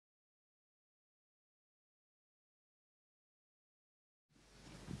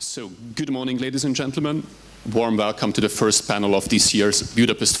So, good morning, ladies and gentlemen. Warm welcome to the first panel of this year's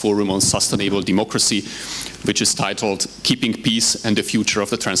Budapest Forum on Sustainable Democracy, which is titled Keeping Peace and the Future of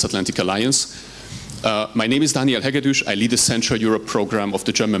the Transatlantic Alliance. My name is Dániel Hegedűs. I lead the Central Europe program of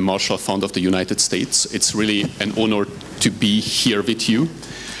the German Marshall Fund of the United States. It's really an honor to be here with you.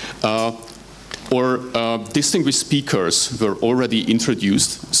 Our distinguished speakers were already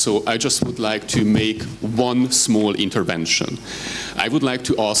introduced, so I just would like to make one small intervention. I would like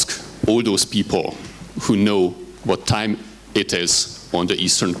to ask all those people who know what time it is on the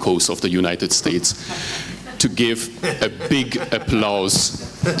eastern coast of the United States to give a big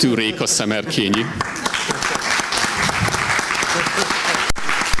applause to Réka Szemerkényi.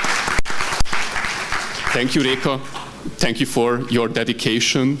 Thank you, Réka. Thank you for your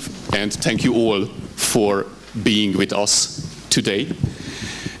dedication, and thank you all for being with us today.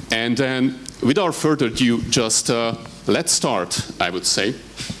 And then, without further ado, just let's start, I would say.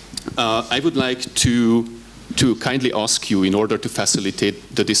 I would like to kindly ask you, in order to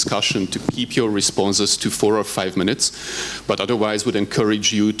facilitate the discussion, to keep your responses to 4 or 5 minutes, but otherwise would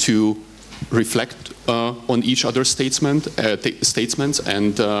encourage you to reflect on each other's statements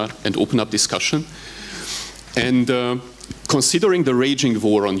and open up discussion. And considering the raging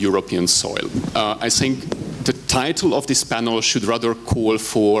war on European soil, I think the title of this panel should rather call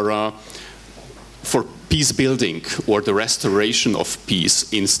for peace building or the restoration of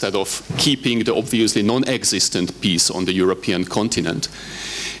peace instead of keeping the obviously non-existent peace on the European continent.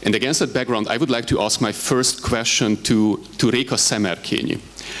 And against that background, I would like to ask my first question to Réka Szemerkényi.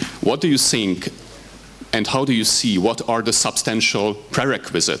 What do you think and how do you see what are the substantial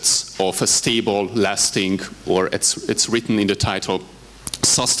prerequisites of a stable, lasting, or it's written in the title,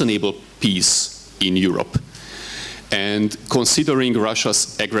 sustainable peace in Europe? And considering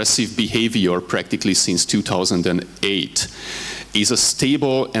Russia's aggressive behavior practically since 2008, is a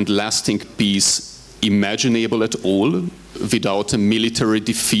stable and lasting peace imaginable at all without a military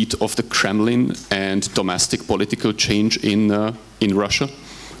defeat of the Kremlin and domestic political change in Russia?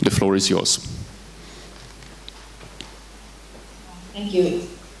 The floor is yours. Thank you,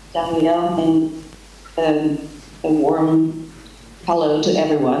 Dániel, and a warm hello to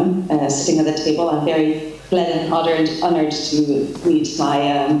everyone sitting at the table. I'm very glad and honored to meet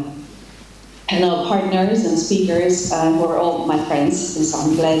my panel partners and speakers who are all my friends. And so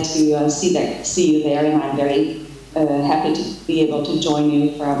I'm glad to see you there, and I'm very happy to be able to join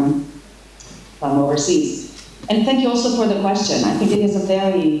you from overseas. And thank you also for the question. I think it is a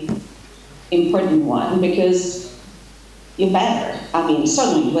very important one because you better,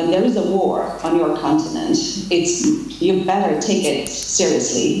 certainly when there is a war on your continent, you better take it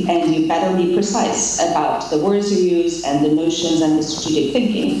seriously, and you better be precise about the words you use and the notions and the strategic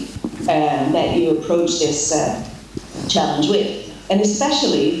thinking that you approach this challenge with. And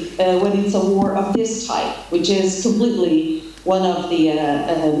especially when it's a war of this type, which is completely one of the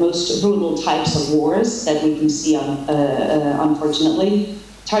most brutal types of wars that we can see, unfortunately,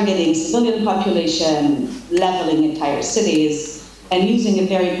 targeting civilian population, leveling entire cities, and using a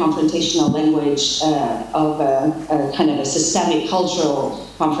very confrontational language of a kind of a systemic cultural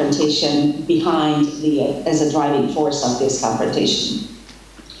confrontation behind as a driving force of this confrontation.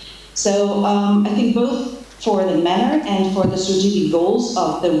 So I think both for the manner and for the strategic goals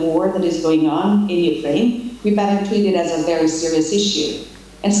of the war that is going on in Ukraine, we better treat it as a very serious issue.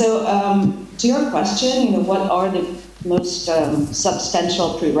 And so to your question, what are the most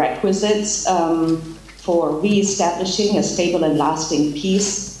substantial prerequisites for re-establishing a stable and lasting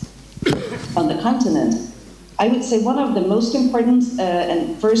peace on the continent? I would say one of the most important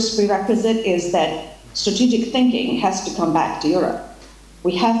and first prerequisite is that strategic thinking has to come back to Europe.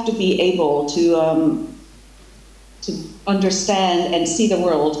 We have to be able to understand and see the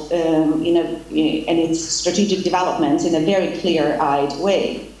world and its strategic developments in a very clear-eyed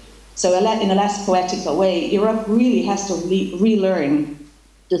way. So in a less poetical way, Europe really has to relearn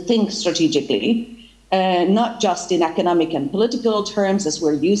to think strategically, not just in economic and political terms as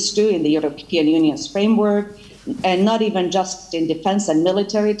we're used to in the European Union's framework, and not even just in defense and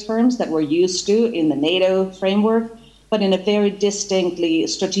military terms that we're used to in the NATO framework, but in a very distinctly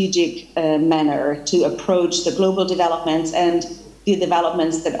strategic manner to approach the global developments and the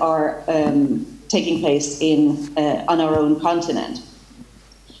developments that are taking place on our own continent.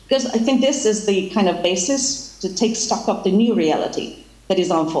 Because I think this is the kind of basis to take stock of the new reality that is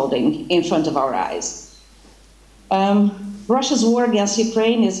unfolding in front of our eyes. Russia's war against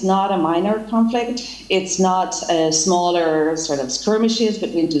Ukraine is not a minor conflict. It's not smaller sort of skirmishes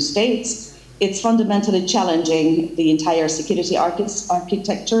between two states. It's fundamentally challenging the entire security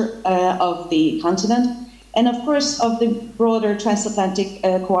architecture of the continent. and of course of the broader transatlantic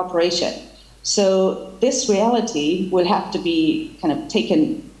cooperation. So this reality will have to be kind of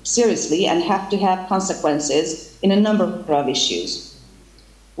taken seriously and have to have consequences in a number of issues.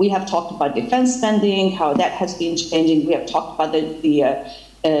 We have talked about defense spending, how that has been changing. We have talked about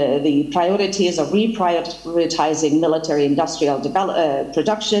the priorities of reprioritizing military industrial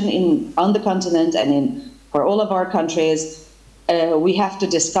production on the continent and for all of our countries. We have to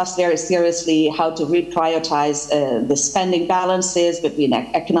discuss very seriously how to reprioritize the spending balances between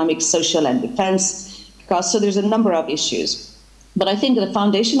economic, social, and defense. So there's a number of issues. But I think the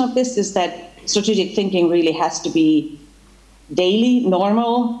foundation of this is that strategic thinking really has to be daily,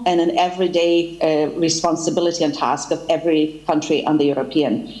 normal, and an everyday responsibility and task of every country on the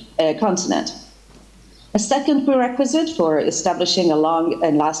European continent. A second prerequisite for establishing a long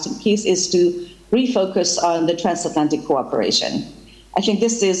and lasting peace is to refocus on the transatlantic cooperation. I think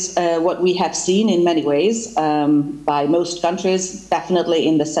this is what we have seen in many ways by most countries, definitely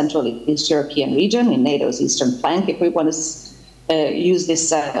in the Central East European region, in NATO's eastern flank, if we want to use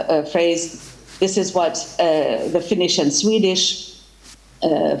this phrase. This is what the Finnish and Swedish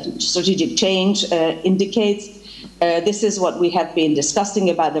strategic change indicates. This is what we have been discussing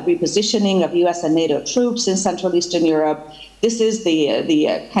about the repositioning of US and NATO troops in Central Eastern Europe. This is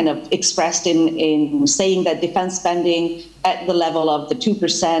the kind of expressed in saying that defense spending at the level of the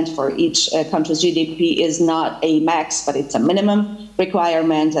 2% for each country's GDP is not a max, but it's a minimum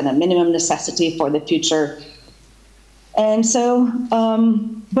requirement and a minimum necessity for the future. And so,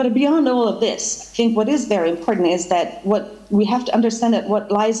 but beyond all of this, I think what is very important is that what we have to understand that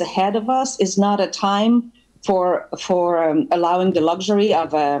what lies ahead of us is not a time for allowing the luxury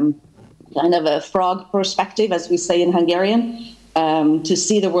of kind of a frog perspective, as we say in Hungarian, to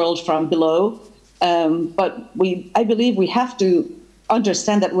see the world from below. But I believe we have to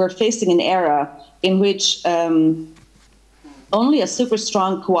understand that we're facing an era in which only a super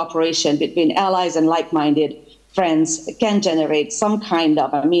strong cooperation between allies and like-minded friends can generate some kind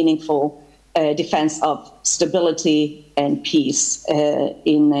of a meaningful defense of stability and peace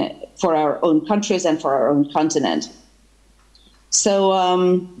for our own countries and for our own continent. So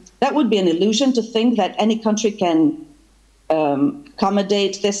that would be an illusion to think that any country can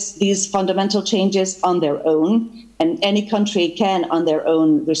accommodate these fundamental changes on their own, and any country can on their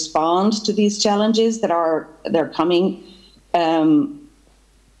own respond to these challenges that are coming.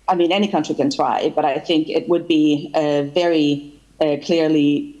 I mean, any country can try, but I think it would be very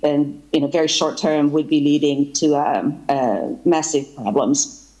clearly and in a very short term would be leading to massive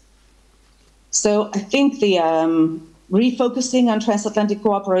problems. So I think the refocusing on transatlantic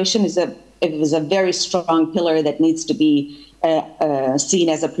cooperation is a very strong pillar that needs to be seen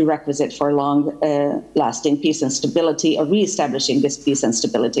as a prerequisite for long-lasting peace and stability, or reestablishing this peace and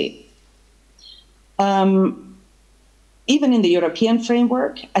stability. Even in the European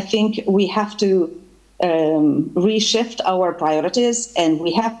framework, I think we have to reshift our priorities, and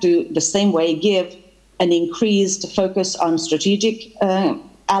we have to, the same way, give an increased focus on strategic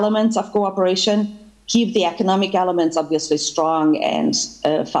elements of cooperation, keep the economic elements obviously strong and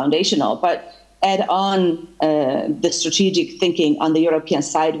foundational, but add on the strategic thinking on the European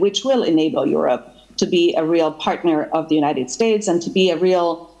side, which will enable Europe to be a real partner of the United States and to be a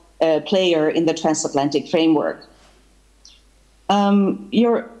real player in the transatlantic framework.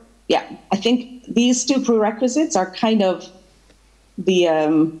 I think these two prerequisites are kind of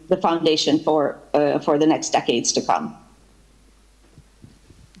the foundation for the next decades to come.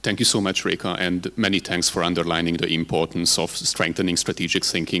 Thank you so much, Réka, and many thanks for underlining the importance of strengthening strategic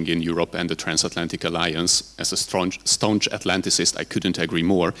thinking in Europe and the Transatlantic Alliance. As a staunch Atlanticist, I couldn't agree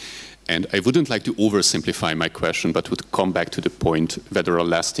more. And I wouldn't like to oversimplify my question, but would come back to the point whether a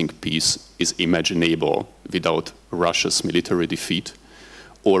lasting peace is imaginable without Russia's military defeat,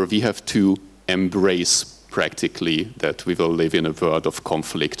 or we have to embrace practically that we will live in a world of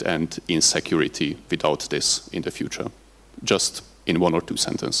conflict and insecurity without this in the future. Just in one or two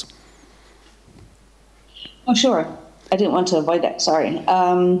sentences. Oh, sure. I didn't want to avoid that. Sorry.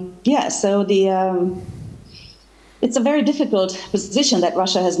 So it's a very difficult position that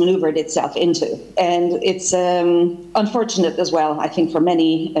Russia has maneuvered itself into, and it's unfortunate as well, I think, from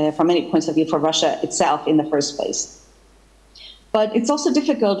many points of view for Russia itself in the first place. But it's also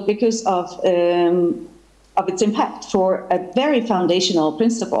difficult because of its impact for a very foundational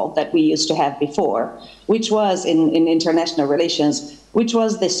principle that we used to have before, which was in international relations, which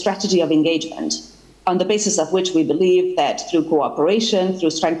was the strategy of engagement, on the basis of which we believe that through cooperation, through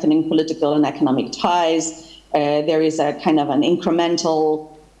strengthening political and economic ties, there is a kind of an incremental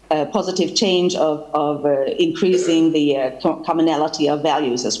positive change of increasing the commonality of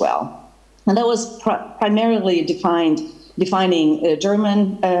values as well. And that was primarily defining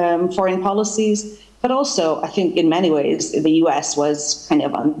German foreign policies, but also, I think, in many ways, the US was kind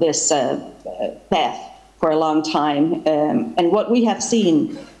of on this path for a long time. And what we have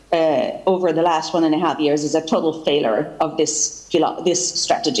seen over the last 1.5 years is a total failure of this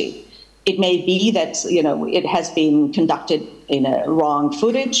strategy. It may be that, you know, it has been conducted in a wrong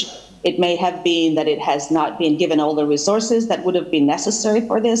footage. It may have been that it has not been given all the resources that would have been necessary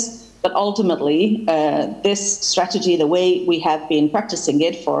for this. But ultimately, this strategy, the way we have been practicing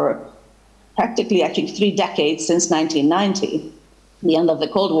it for practically, I think, 3 decades since 1990, the end of the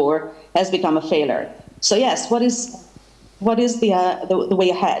Cold War, has become a failure. So yes, what is the way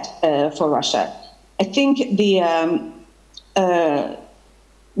ahead for Russia? I think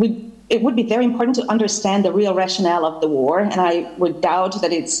it would be very important to understand the real rationale of the war, and I would doubt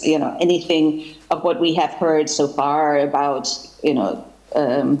that it's, you know, anything of what we have heard so far about, you know,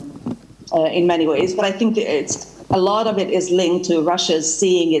 in many ways. But I think a lot of it is linked to Russia's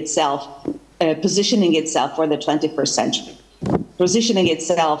seeing itself, positioning itself for the 21st century, positioning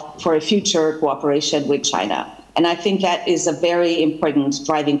itself for a future cooperation with China. And I think that is a very important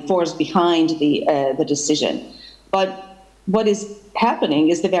driving force behind the decision. But what is happening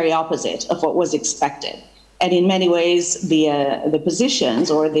is the very opposite of what was expected. And in many ways, the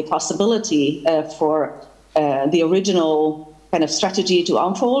positions or the possibility for the original kind of strategy to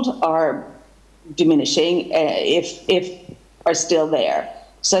unfold are diminishing, if are still there.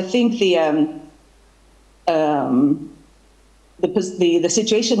 So I think the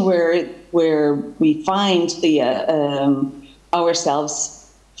situation where we find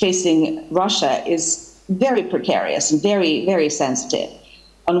ourselves facing Russia is very precarious and very, very sensitive.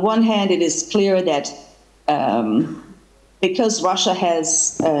 On one hand, it is clear that because Russia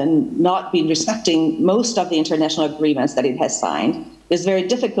has not been respecting most of the international agreements that it has signed, it's very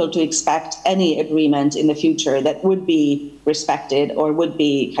difficult to expect any agreement in the future that would be respected or would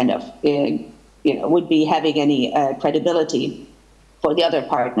be kind of, would be having any credibility for the other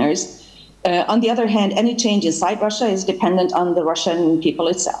partners. On the other hand, any change inside Russia is dependent on the Russian people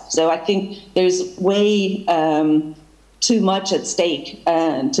itself. So I think there's way too much at stake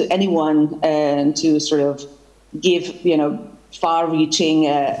to anyone to sort of give, far-reaching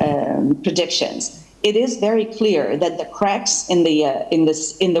predictions. It is very clear that the cracks in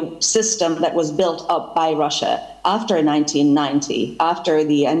the system that was built up by Russia after 1990, after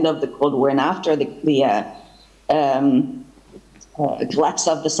the end of the Cold War, and after the collapse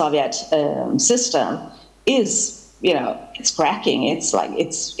of the Soviet system, is, it's cracking.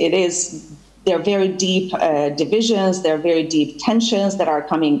 There are very deep divisions, there are very deep tensions that are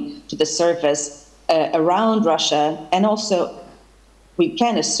coming to the surface around Russia, and also we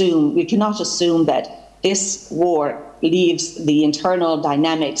cannot assume that this war leaves the internal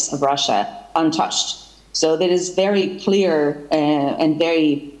dynamics of Russia untouched. So that is very clear and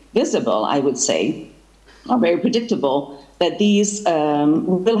very visible, I would say, or very predictable, that these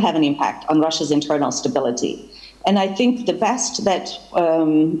will have an impact on Russia's internal stability. And I think the best that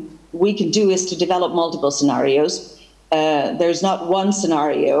we can do is to develop multiple scenarios. There's not one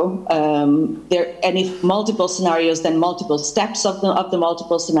scenario. There are any multiple scenarios, then multiple steps of the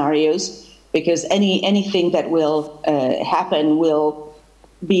multiple scenarios, because anything that will happen will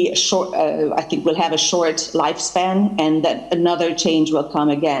be short. I think will have a short lifespan, and that another change will come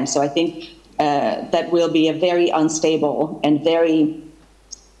again. So I think that will be a very unstable and very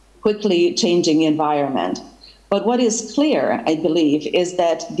quickly changing environment. But what is clear, I believe, is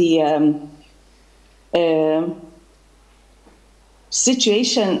that the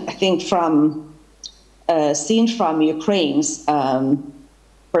situation, I think, seen from Ukraine's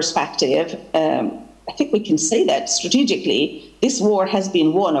perspective, I think we can say that strategically, this war has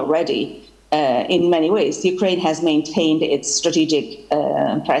been won already in many ways. Ukraine has maintained its strategic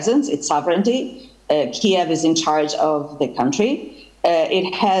presence, its sovereignty. Kiev is in charge of the country.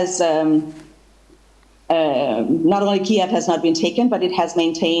 It has, not only Kiev has not been taken, but it has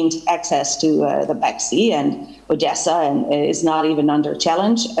maintained access to the Black Sea and Odessa, and is not even under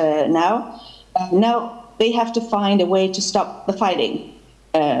challenge now. Now they have to find a way to stop the fighting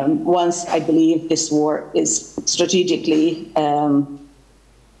once, I believe, this war is strategically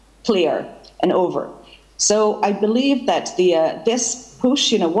clear and over. So I believe that this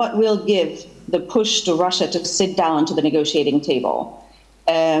push, what will give the push to Russia to sit down to the negotiating table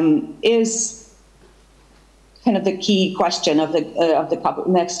is kind of the key question of the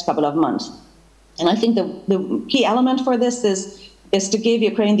next couple of months. And I think the key element for this is to give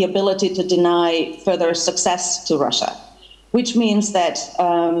Ukraine the ability to deny further success to Russia, which means that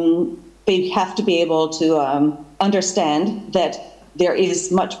they have to be able to understand that there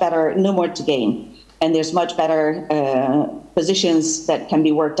is much better, no more to gain. And there's much better positions that can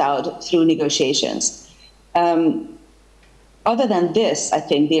be worked out through negotiations. Other than this, I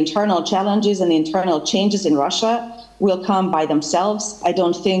think the internal challenges and the internal changes in Russia will come by themselves. I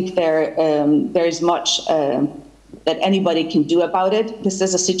don't think there is much that anybody can do about it. This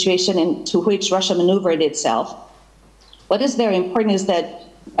is a situation into which Russia maneuvered itself. What is very important is that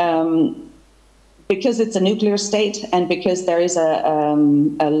because it's a nuclear state and because there is a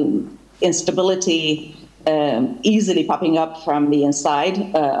instability easily popping up from the inside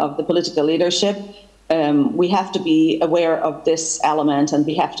of the political leadership, we have to be aware of this element and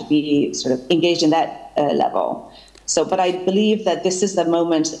we have to be sort of engaged in that level. So, but I believe that this is the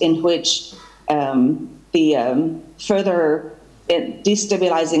moment in which the further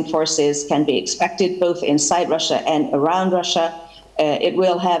destabilizing forces can be expected both inside Russia and around Russia. It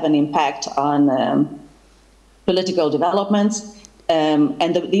will have an impact on political developments,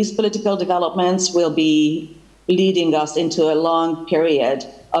 and these political developments will be leading us into a long period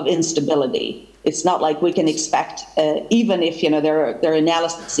of instability. It's not like we can expect, even if there are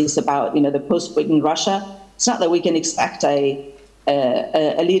analyses about the post-Putin Russia. It's not that we can expect a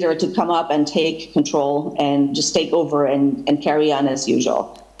leader to come up and take control and just take over and carry on as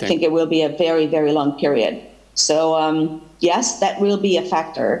usual. I think it will be a very, very long period. So yes, that will be a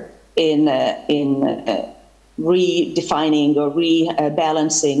factor in redefining or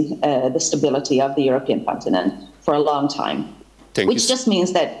rebalancing the stability of the European continent for a long time. Which just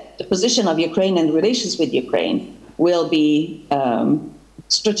means that the position of Ukraine and relations with Ukraine will be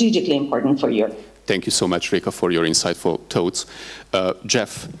strategically important for Europe. Thank you so much, Réka, for your insightful thoughts.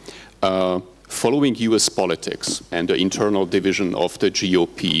 Jeff, following US politics and the internal division of the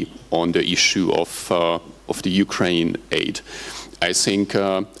GOP on the issue of the Ukraine aid, I think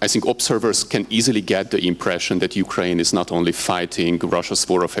observers can easily get the impression that Ukraine is not only fighting Russia's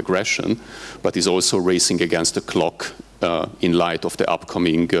war of aggression, but is also racing against the clock in light of the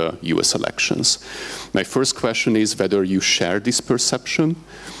upcoming US elections. My first question is whether you share this perception.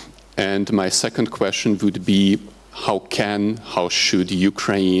 And my second question would be, how should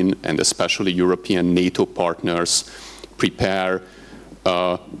Ukraine and especially European NATO partners prepare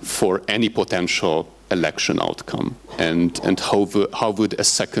for any potential election outcome? And how would a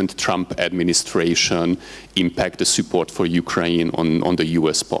second Trump administration impact the support for Ukraine on the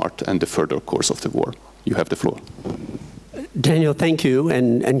US part and the further course of the war? You have the floor. Daniel, thank you,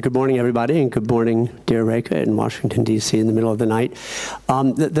 and good morning, everybody, and good morning, dear Réka, in Washington, D.C. in the middle of the night.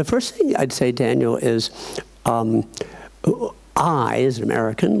 The first thing I'd say, Daniel, is I, as an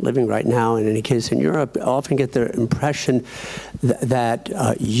American, living right now, in any case in Europe, often get the impression that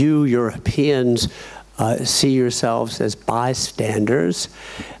you Europeans see yourselves as bystanders,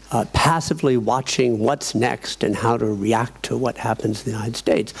 passively watching what's next and how to react to what happens in the United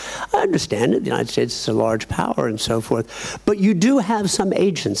States. I understand that the United States is a large power and so forth, but you do have some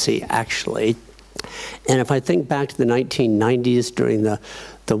agency, actually. And if I think back to the 1990s during the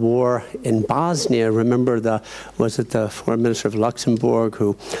war in Bosnia, remember was it the foreign minister of Luxembourg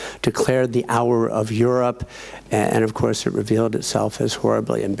who declared the hour of Europe, and of course it revealed itself as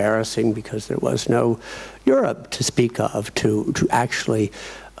horribly embarrassing because there was no Europe to speak of to actually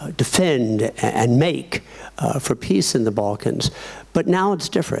defend and make for peace in the Balkans. But now it's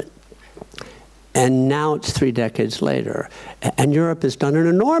different. And now it's 3 decades later. And Europe has done an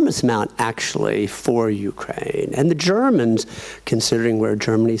enormous amount, actually, for Ukraine. And the Germans, considering where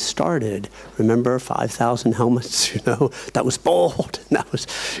Germany started, remember 5,000 helmets, that was bold. And that was,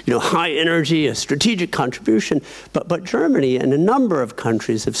 high energy, a strategic contribution. But Germany and a number of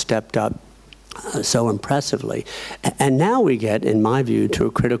countries have stepped up so impressively. And now we get, in my view, to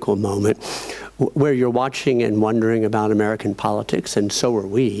a critical moment where you're watching and wondering about American politics, and so are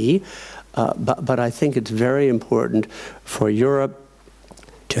we. But I think it's very important for Europe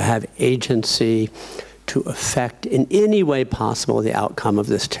to have agency to affect in any way possible the outcome of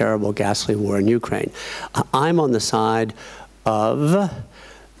this terrible, ghastly war in Ukraine. I'm on the side of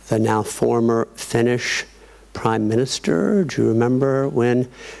the now former Finnish Prime Minister. Do you remember when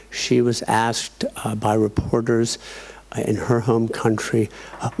she was asked by reporters in her home country,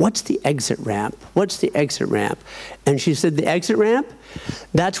 what's the exit ramp? What's the exit ramp? And she said, the exit ramp?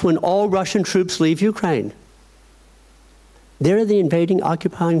 That's when all Russian troops leave Ukraine. They're the invading,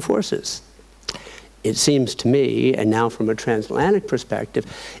 occupying forces. It seems to me, and now from a transatlantic perspective,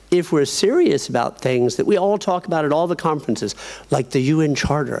 if we're serious about things that we all talk about at all the conferences, like the UN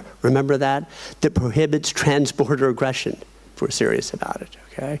Charter, remember that prohibits transborder aggression, if we're serious about it,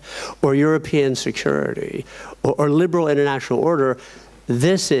 okay? Or European security, or liberal international order,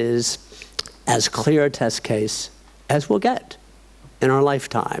 this is as clear a test case as we'll get. in our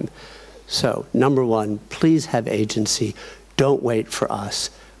lifetime. So, number one, please have agency. Don't wait for us.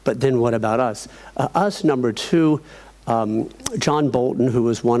 But then what about us? Us, number two, John Bolton, who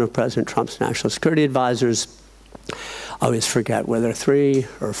was one of President Trump's national security advisors, I always forget whether 3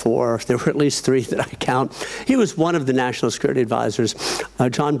 or 4, there were at least 3 that I count. He was one of the national security advisors.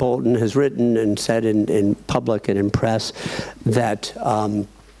 John Bolton has written and said in public and in press that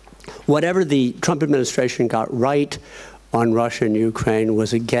whatever the Trump administration got right on Russia and Ukraine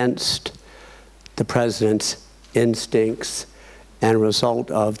was against the president's instincts and a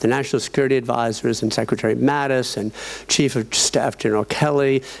result of the national security advisors and Secretary Mattis and Chief of Staff General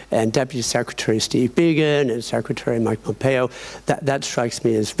Kelly and Deputy Secretary Steve Biegun and Secretary Mike Pompeo. That strikes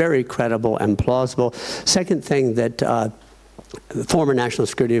me as very credible and plausible. Second thing that the former National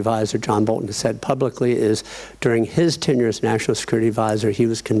Security Advisor John Bolton has said publicly is during his tenure as National Security Advisor, he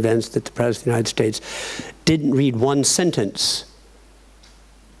was convinced that the President of the United States didn't read one sentence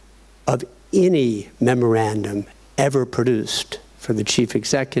of any memorandum ever produced for the chief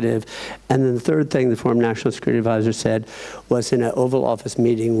executive. And then the third thing the former National Security Advisor said was in an Oval Office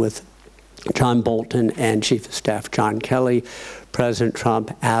meeting with John Bolton and Chief of Staff John Kelly, President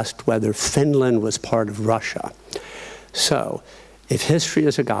Trump asked whether Finland was part of Russia. So if history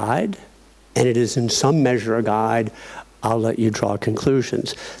is a guide, and it is in some measure a guide, I'll let you draw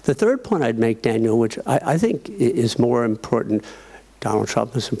conclusions. The third point I'd make, Daniel, which I think is more important, Donald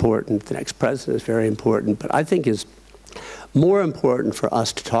Trump is important, the next president is very important, but I think is more important for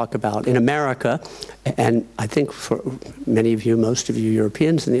us to talk about in America, and I think for many of you, most of you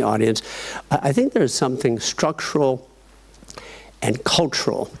Europeans in the audience, I think there's something structural and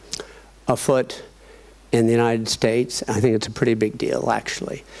cultural afoot in the United States. I think it's a pretty big deal,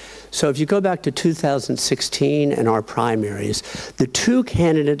 actually. So if you go back to 2016 and our primaries, the 2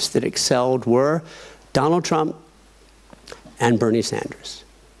 candidates that excelled were Donald Trump and Bernie Sanders.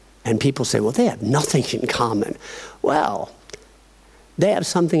 And people say, well, they have nothing in common. Well, they have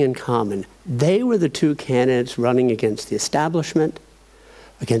something in common. They were the 2 candidates running against the establishment,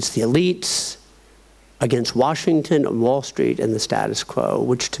 against the elites, against Washington and Wall Street and the status quo,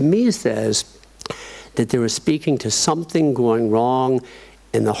 which to me says that they were speaking to something going wrong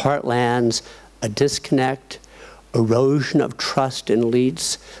in the heartlands, a disconnect, erosion of trust in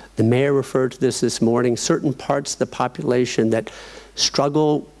elites. The mayor referred to this morning, certain parts of the population that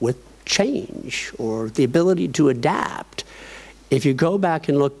struggle with change or the ability to adapt. If you go back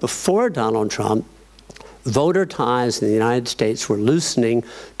and look before Donald Trump, voter ties in the United States were loosening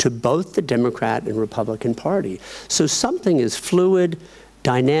to both the Democrat and Republican Party. So something is fluid,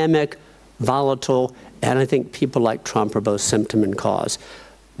 dynamic, volatile, and I think people like Trump are both symptom and cause.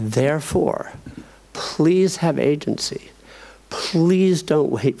 Therefore, please have agency. Please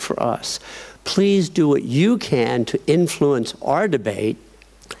don't wait for us. Please do what you can to influence our debate,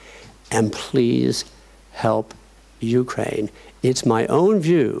 and please help Ukraine. It's my own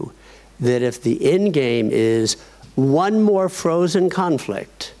view that if the end game is one more frozen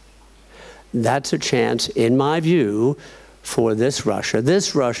conflict, that's a chance, in my view, for this Russia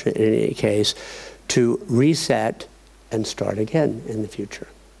in any case, to reset and start again in the future.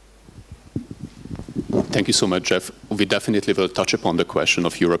 Thank you so much, Jeff. We definitely will touch upon the question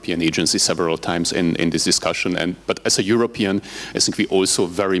of European agency several times in this discussion. But as a European, I think we also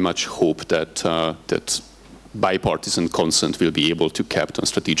very much hope that that bipartisan consent will be able to kept on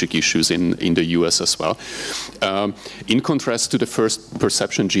strategic issues in the US as well. In contrast to the first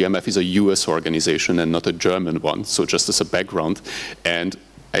perception, GMF is a US organization and not a German one, so just as a background. And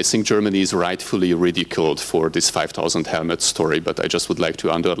I think Germany is rightfully ridiculed for this 5,000 helmet story, but I just would like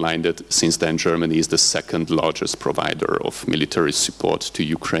to underline that since then Germany is the 2nd largest provider of military support to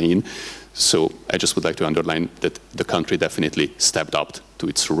Ukraine. So I just would like to underline that the country definitely stepped up to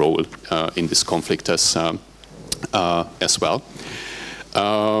its role in this conflict as well.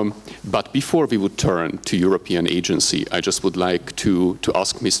 But before we would turn to European agency, I just would like to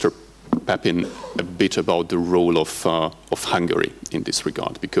ask Mr. Pappin a bit about the role of Hungary in this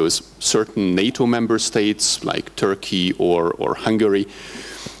regard, because certain NATO member states like Turkey or Hungary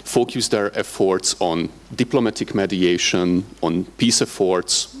focus their efforts on diplomatic mediation, on peace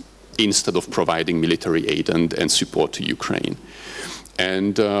efforts, instead of providing military aid and support to Ukraine.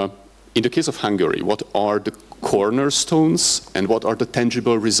 And in the case of Hungary, what are the cornerstones and what are the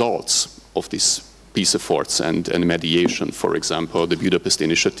tangible results of these peace efforts and mediation, for example, the Budapest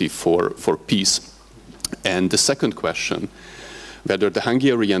Initiative for Peace? And the second question, whether the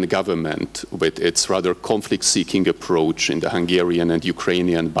Hungarian government, with its rather conflict-seeking approach in the Hungarian and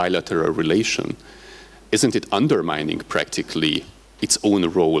Ukrainian bilateral relation, isn't it undermining practically its own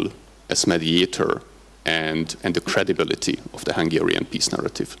role as mediator and the credibility of the Hungarian peace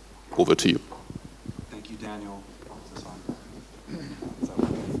narrative. Over to you. Thank you, Daniel.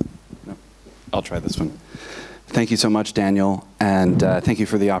 No, I'll try this one. Thank you so much, Daniel, and thank you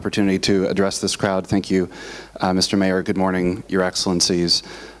for the opportunity to address this crowd. Thank you, Mr. Mayor. Good morning, Your Excellencies.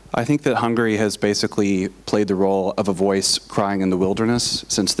 I think that Hungary has basically played the role of a voice crying in the wilderness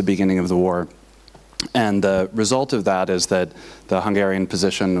since the beginning of the war. And the result of that is that the Hungarian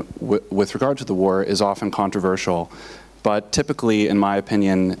position with regard to the war is often controversial. But typically, in my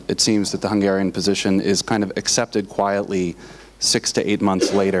opinion, it seems that the Hungarian position is kind of accepted quietly 6 to 8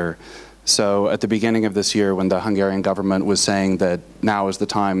 months later. So at the beginning of this year, when the Hungarian government was saying that now is the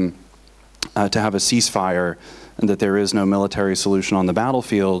time to have a ceasefire and that there is no military solution on the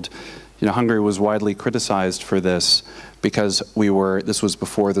battlefield, Hungary was widely criticized for this because this was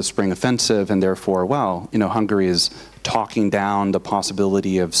before the spring offensive, and therefore, well, Hungary is talking down the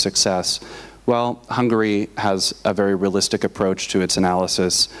possibility of success. Well, Hungary has a very realistic approach to its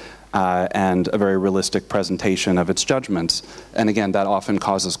analysis and a very realistic presentation of its judgments. And again, that often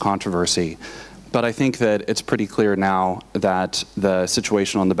causes controversy. But I think that it's pretty clear now that the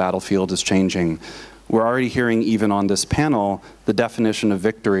situation on the battlefield is changing. We're already hearing, even on this panel, the definition of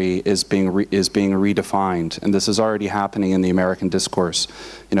victory is being redefined, and this is already happening in the American discourse.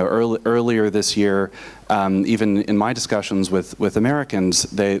 Earlier this year, even in my discussions with Americans,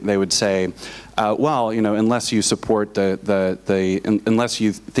 they would say, well, unless you support unless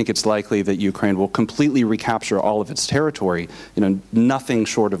you think it's likely that Ukraine will completely recapture all of its territory, nothing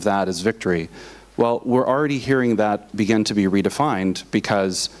short of that is victory. Well, we're already hearing that begin to be redefined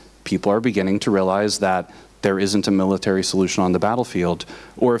because people are beginning to realize that there isn't a military solution on the battlefield.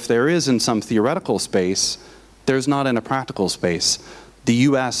 Or if there is in some theoretical space, there's not in a practical space. The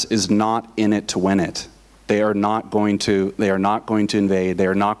US is not in it to win it. They are not going to invade, they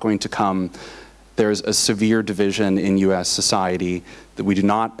are not going to come. There's a severe division in US society that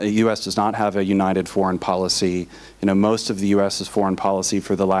the US does not have a united foreign policy. Most of the US's foreign policy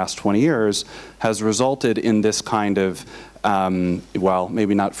for the last 20 years has resulted in this kind of well,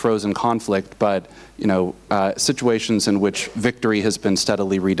 maybe not frozen conflict, but situations in which victory has been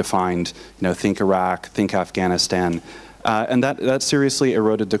steadily redefined. Think Iraq, think Afghanistan, and that seriously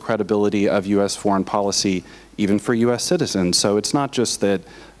eroded the credibility of U.S. foreign policy, even for U.S. citizens. So it's not just that,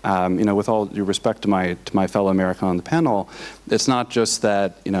 with all due respect to my fellow American on the panel, it's not just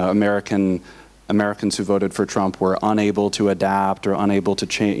that Americans who voted for Trump were unable to adapt or unable to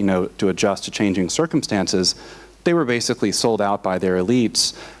to adjust to changing circumstances. They were basically sold out by their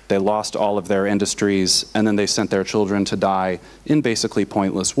elites. They lost all of their industries, and then they sent their children to die in basically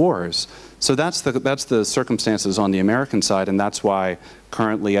pointless wars. So that's the circumstances on the American side, and that's why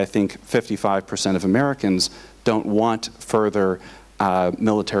currently I think 55% of Americans don't want further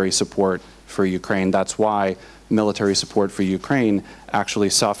military support for Ukraine. That's why military support for Ukraine actually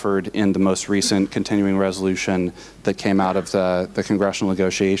suffered in the most recent continuing resolution that came out of the congressional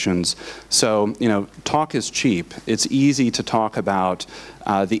negotiations. So, talk is cheap. It's easy to talk about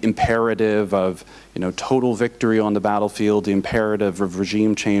the imperative of, total victory on the battlefield, the imperative of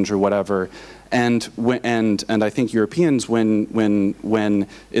regime change or whatever. And I think Europeans, when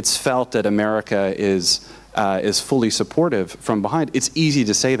it's felt that America is fully supportive from behind, it's easy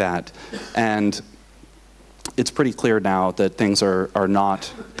to say that. And it's pretty clear now that things are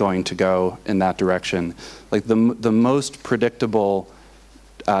not going to go in that direction. Like the most predictable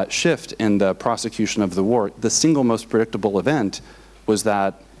shift in the prosecution of the war, the single most predictable event was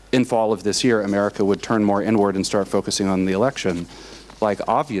that in fall of this year, America would turn more inward and start focusing on the election. Like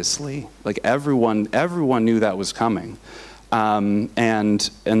obviously, like everyone knew that was coming. And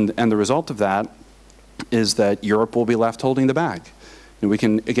the result of that is that Europe will be left holding the bag. And we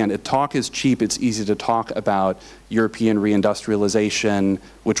can, again, talk is cheap. It's easy to talk about European reindustrialization,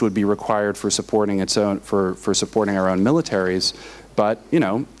 which would be required for supporting for supporting our own militaries. But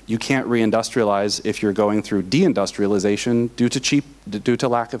you can't reindustrialize if you're going through deindustrialization due to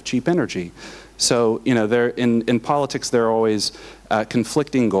lack of cheap energy. So in politics there are always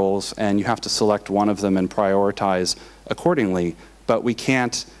conflicting goals, and you have to select one of them and prioritize accordingly. But we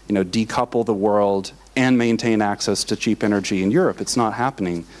can't decouple the world and maintain access to cheap energy in Europe. It's not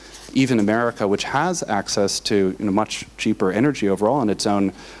happening. Even America, which has access to much cheaper energy overall in its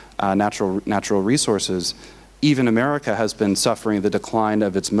own natural resources, even America has been suffering the decline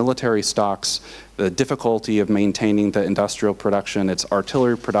of its military stocks, the difficulty of maintaining the industrial production. Its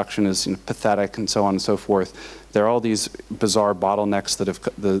artillery production is pathetic, and so on and so forth. There are all these bizarre bottlenecks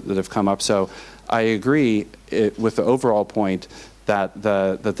that have come up. So I agree with the overall point that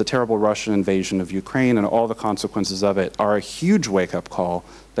the terrible Russian invasion of Ukraine and all the consequences of it are a huge wake-up call.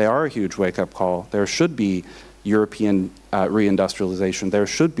 They are a huge wake-up call. There should be European reindustrialization. There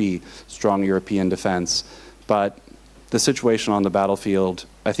should be strong European defense. But the situation on the battlefield,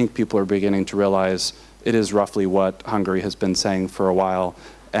 I think people are beginning to realize it is roughly what Hungary has been saying for a while.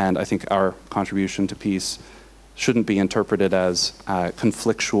 And I think our contribution to peace shouldn't be interpreted as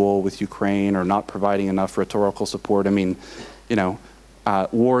conflictual with Ukraine or not providing enough rhetorical support. I mean, you know,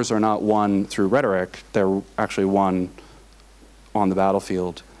 wars are not won through rhetoric. They're actually won on the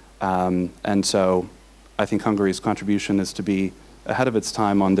battlefield. And so I think Hungary's contribution is to be ahead of its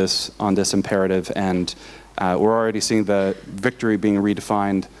time on this imperative. And we're already seeing the victory being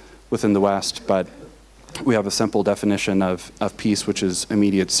redefined within the West, but we have a simple definition of peace, which is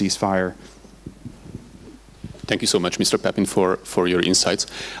immediate ceasefire. Thank you so much, Mr. Pappin, for your insights.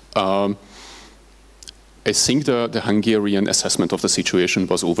 I think the Hungarian assessment of the situation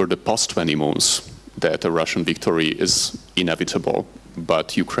was over the past 20 months that a Russian victory is inevitable,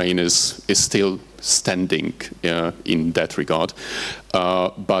 but Ukraine is still standing in that regard.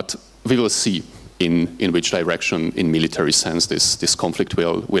 But we will see in which direction, in military sense, this conflict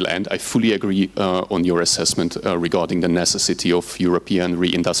will end. I fully agree on your assessment regarding the necessity of European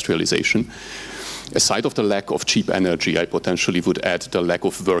reindustrialization. Aside of the lack of cheap energy, I potentially would add the lack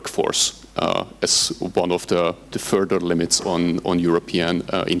of workforce as one of the further limits on European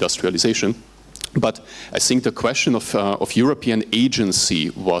industrialization. But I think the question of European agency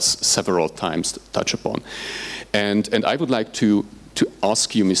was several times touched upon. And I would like to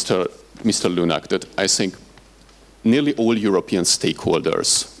ask you, Mr. Lunak, that I think nearly all European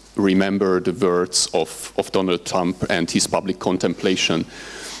stakeholders remember the words of Donald Trump and his public contemplation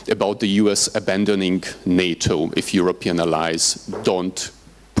about the US abandoning NATO if European allies don't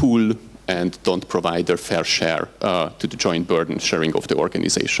pool and don't provide their fair share to the joint burden sharing of the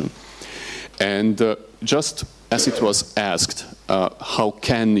organization. And just as it was asked, how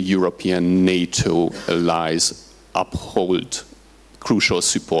can European NATO allies uphold crucial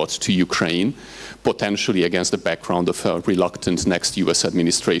support to Ukraine, potentially against the background of a reluctant next US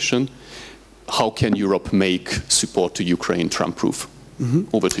administration? How can Europe make support to Ukraine Trump-proof?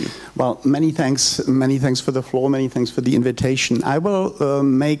 Over to you. Well, many thanks for the floor, many thanks for the invitation. I will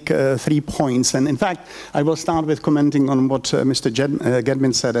make 3 points, and in fact, I will start with commenting on what Mr.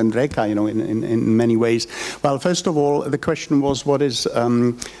 Gedmin said and Réka, you know, in many ways. Well, first of all, the question was what is,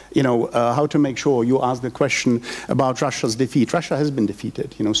 how to make sure. You asked the question about Russia's defeat. Russia has been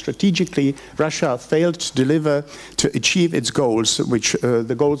defeated. You know, strategically, Russia failed to deliver, to achieve its goals, which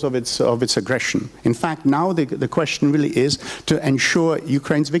the goals of its aggression. In fact, now the question really is to ensure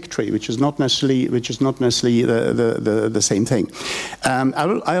Ukraine's victory, which is not necessarily the same thing.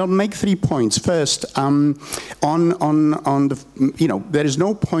 I'll make 3 points. First, on the, there is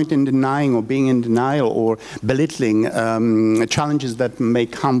no point in denying or being in denial or belittling challenges that may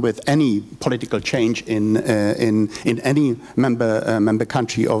come with any political change in any member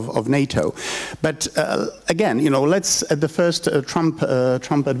country of NATO. But again, let's at the first Trump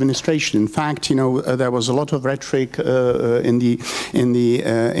administration. In fact, there was a lot of rhetoric in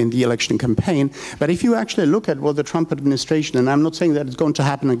the election campaign. But if you actually look at what the Trump administration, and I'm not saying that it's going to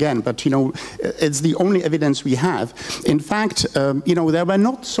happen again, but it's the only evidence we have. In fact, there were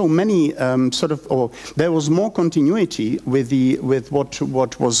not so many there was more continuity with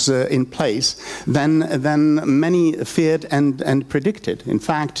what was in place than many feared and predicted. In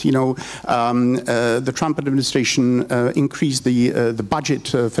fact, the Trump administration increased the budget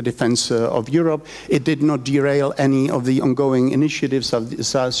for defense of Europe. It did not derail any of the ongoing initiatives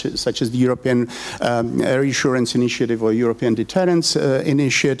such as the European Reassurance Initiative or European Deterrence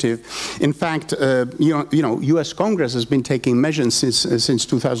Initiative. In fact, U.S. Congress has been taking measures since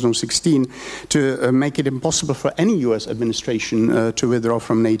 2016 to make it impossible for any U.S. administration to withdraw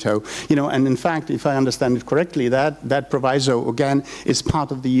from NATO. And in fact, if I understand it correctly, that proviso again is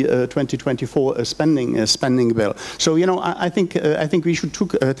part of the 2024 spending bill. So I think we should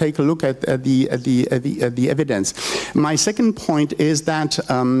take a look at the evidence. My second point is that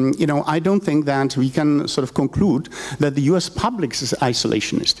I don't think that we can sort of conclude that the U.S. public is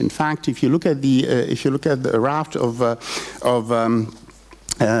isolationist. In fact, if you look at the raft of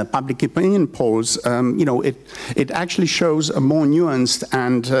public opinion polls, you know, it actually shows a more nuanced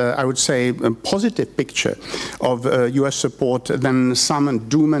and I would say a positive picture of US support than some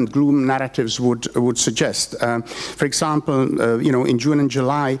doom and gloom narratives would suggest. For example, you know, in June and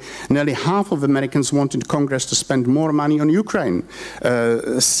July, nearly half of Americans wanted Congress to spend more money on Ukraine.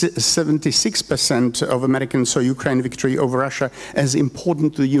 76% of Americans saw Ukraine victory over Russia as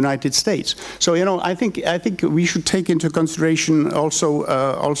important to the United States. So, you know, I think we should take into consideration also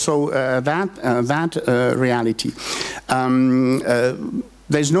that reality.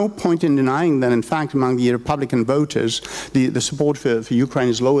 There's no point in denying that, in fact, among the Republican voters, the support for Ukraine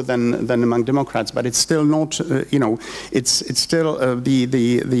is lower than among Democrats. But it's still not, you know, it's still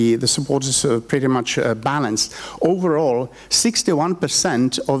the support is pretty much balanced. Overall,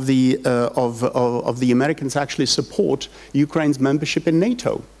 61% of the Americans actually support Ukraine's membership in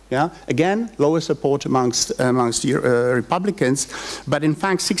NATO. Yeah, again, lower support amongst Republicans, but in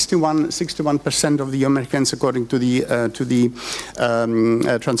fact, 61% of the Americans, according to the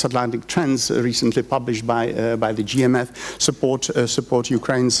Transatlantic Trends recently published by the GMF, support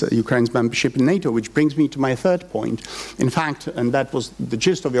Ukraine's membership in NATO. Which brings me to my third point. In fact, and that was the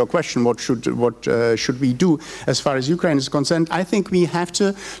gist of your question: what should we do as far as Ukraine is concerned? I think we have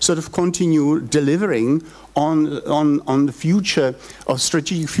to sort of continue delivering on the future of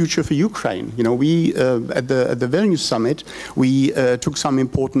strategic future for Ukraine. You know, we at the Vilnius summit, we took some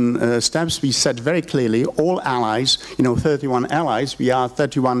important steps. We said very clearly, all allies, you know, 31 allies, we are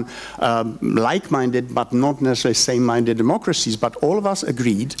 31 like-minded but not necessarily same-minded democracies, but all of us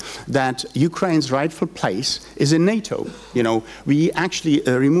agreed that Ukraine's rightful place is in NATO. You know, we actually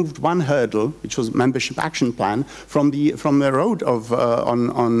removed one hurdle, which was membership action plan, from the road of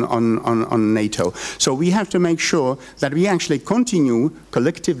on NATO. So we have to make sure that we actually continue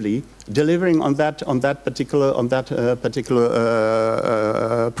collectively delivering on that particular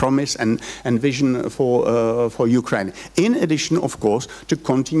promise and vision for Ukraine. In addition, of course, to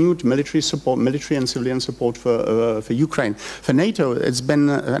continued military support, military and civilian support for Ukraine. For NATO, it's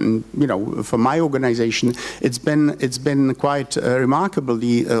been, you know, for my organization, it's been quite remarkable.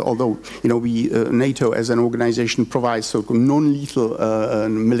 Although, you know, NATO as an organization provides so-called non-lethal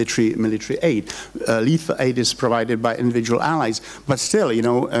military aid. Lethal aid is provided by individual allies, but still, you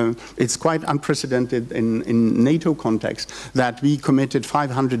know, it's quite unprecedented in NATO context that we committed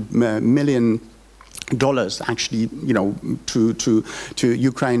 $500 million actually, you know, to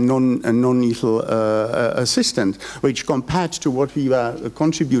Ukraine non-lethal assistance, which compared to what we were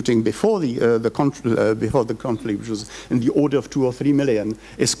contributing before the conflict, which was in the order of 2 or 3 million,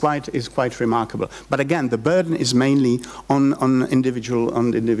 is quite remarkable. But again, the burden is mainly on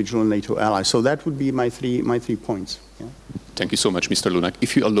individual NATO allies. So that would be my three points. Yeah. Thank you so much, Mr. Lunak.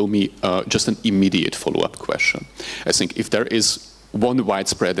 If you allow me just an immediate follow-up question. I think if there is one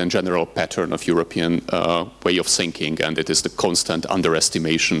widespread and general pattern of European way of thinking, and it is the constant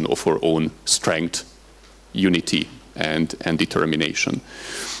underestimation of our own strength, unity, and determination.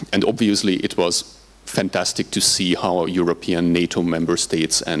 And obviously it was fantastic to see how European NATO member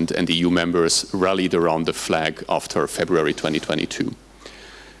states and EU members rallied around the flag after February 2022.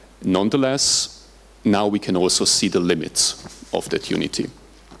 Nonetheless, now we can also see the limits of that unity.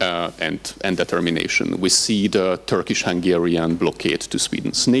 And determination. We see the Turkish-Hungarian blockade to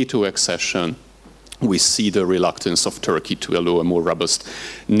Sweden's NATO accession. We see the reluctance of Turkey to allow a more robust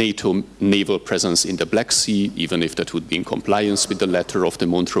NATO naval presence in the Black Sea, even if that would be in compliance with the letter of the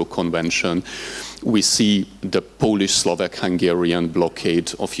Montreux Convention. We see the Polish-Slovak-Hungarian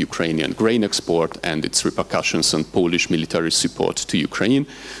blockade of Ukrainian grain export and its repercussions on Polish military support to Ukraine.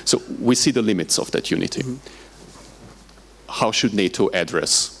 So we see the limits of that unity. Mm-hmm. How should NATO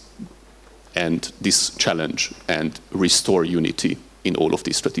address this challenge and restore unity in all of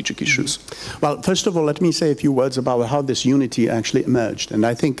these strategic issues? Well, first of all, let me say a few words about how this unity actually emerged, and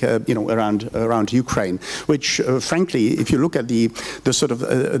I think you know, around Ukraine, which frankly, if you look at the sort of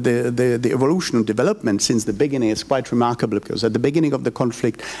the evolution and development since the beginning, it's quite remarkable, because at the beginning of the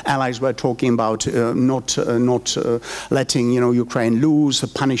conflict, allies were talking about not letting, you know, Ukraine lose,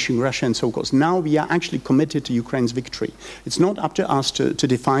 punishing Russia, and so forth. Now we are actually committed to Ukraine's victory. It's not up to us to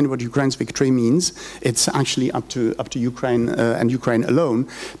define what Ukraine's victory means. It's actually up to Ukraine and Ukraine alone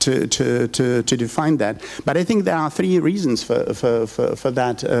to define that. But I think there are three reasons for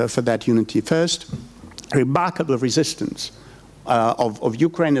that unity. First, remarkable resistance of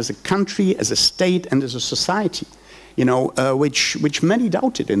Ukraine as a country, as a state, and as a society which many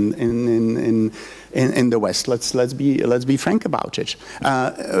doubted in the West. Let's be frank about it.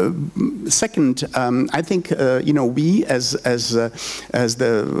 Second, I think we as the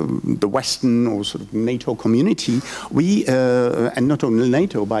Western or sort of NATO community, we and not only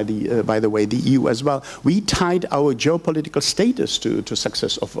NATO, by the way, the EU as well, we tied our geopolitical status to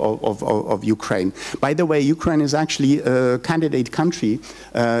success of Ukraine. By the way, Ukraine is actually a candidate country,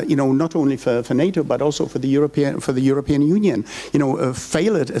 not only for NATO but also for the European Union. A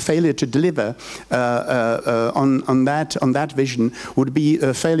failure to deliver on that vision would be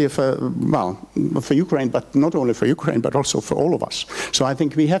a failure for Ukraine, but not only for Ukraine, but also for all of us. So I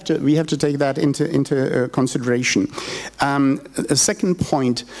think we have to take that into consideration. A second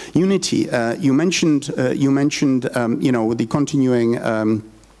point, unity. You mentioned the continuing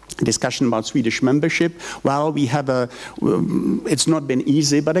discussion about Swedish membership. Well, we have it's not been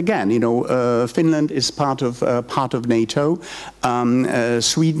easy, but again, Finland is part of NATO.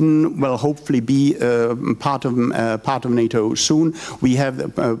 Sweden will hopefully be part of NATO soon. We have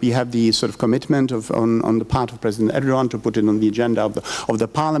the sort of commitment on the part of President Erdogan to put it on the agenda of the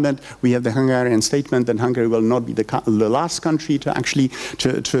Parliament. We have the Hungarian statement that Hungary will not be the last country to actually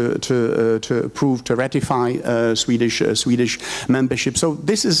to approve, to ratify Swedish membership. So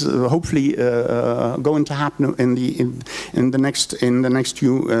this is hopefully going to happen in the next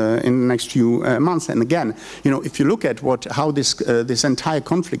few months. And again, if you look at how this entire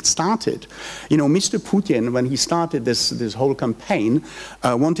conflict started, Mr. Putin, when he started this whole campaign,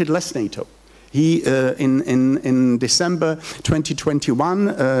 wanted less NATO. He, in December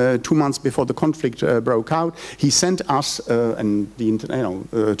 2021, 2 months before the conflict broke out, he sent us and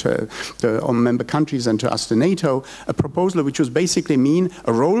to member countries and to us, to NATO, a proposal which was basically mean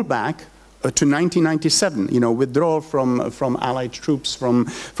a rollback to 1997, withdrawal from Allied troops from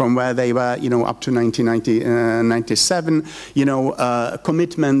where they were, up to 1997,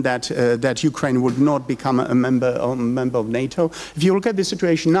 commitment that Ukraine would not become a member of NATO. If you look at the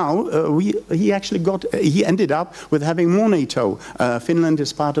situation now, he ended up with having more NATO. Finland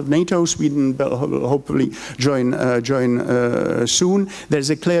is part of NATO. Sweden will hopefully join soon.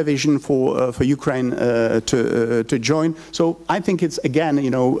 There's a clear vision for Ukraine to join. So I think it's again,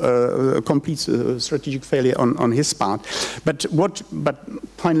 complete strategic failure on his part. But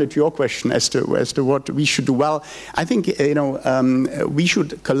finally, to your question as to what we should do, well, I think we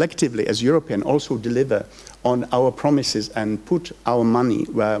should collectively, as European, also deliver on our promises and put our money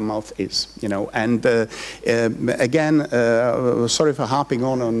where our mouth is. And again, sorry for harping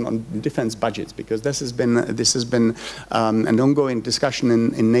on defense budgets, because this has been an ongoing discussion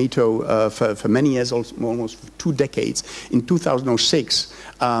in NATO for many years, almost 2 decades. In 2006,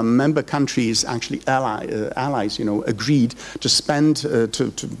 member countries, actually allies, agreed to spend,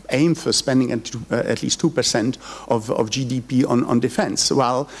 to aim for spending at least 2% of GDP on defense.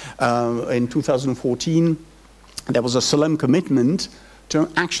 Well, in 2014, there was a solemn commitment to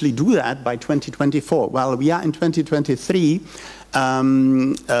actually do that by 2024. Well, we are in 2023,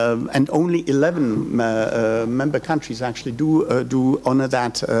 and only 11 member countries actually do honor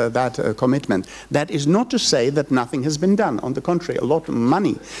that commitment. That is not to say that nothing has been done. On the contrary, a lot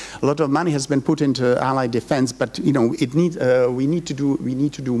of money has been put into allied defense. But we need to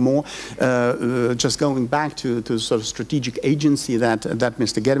do more. Just going back to sort of strategic agency that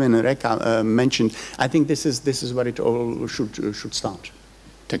Mr. Gedmin and Réka mentioned, I think this is where it all should start.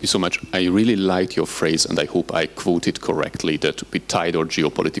 Thank you so much. I really liked your phrase, and I hope I quoted correctly, that we tied our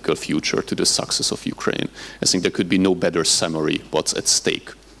geopolitical future to the success of Ukraine. I think there could be no better summary what's at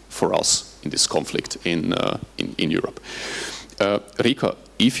stake for us in this conflict in Europe. Réka,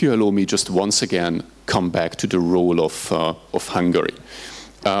 if you allow me just once again come back to the role of Hungary.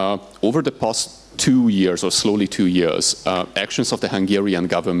 Over the past 2 years, or slowly 2 years, actions of the Hungarian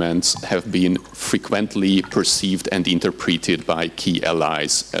government have been frequently perceived and interpreted by key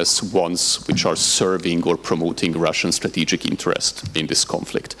allies as ones which are serving or promoting Russian strategic interest in this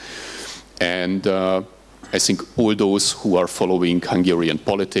conflict. And I think all those who are following Hungarian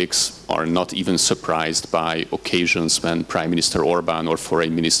politics are not even surprised by occasions when Prime Minister Orbán or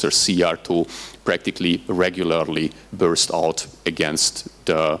Foreign Minister Szijjártó practically regularly burst out against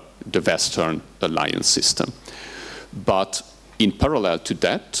the Western alliance system. But in parallel to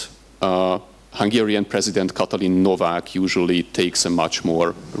that, Hungarian President Katalin Novák usually takes a much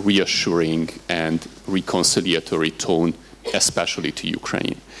more reassuring and reconciliatory tone, especially to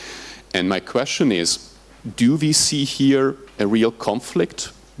Ukraine. And my question is, do we see here a real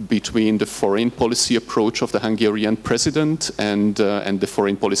conflict between the foreign policy approach of the Hungarian president and the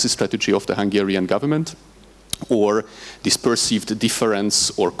foreign policy strategy of the Hungarian government? or this perceived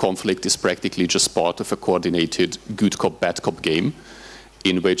difference or conflict is practically just part of a coordinated good cop, bad cop game,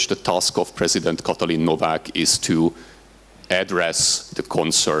 in which the task of President Katalin Novák is to address the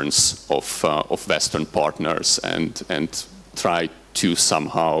concerns of Western partners and try to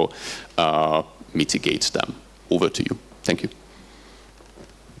somehow mitigate them. Over to you. Thank you.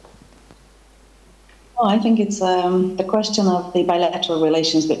 Well, I think it's the question of the bilateral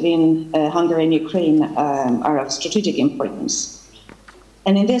relations between Hungary and Ukraine are of strategic importance.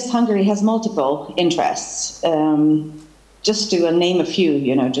 And in this, Hungary has multiple interests. Just to name a few,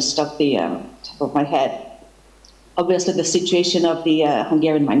 just off the top of my head. Obviously, the situation of the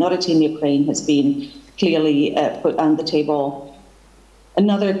Hungarian minority in Ukraine has been clearly put on the table.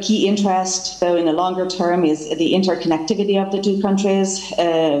 Another key interest, though in the longer term, is the interconnectivity of the two countries,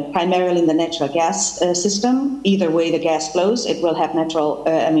 primarily in the natural gas system. Either way the gas flows, it will have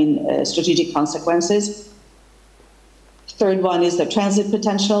strategic consequences. Third one is the transit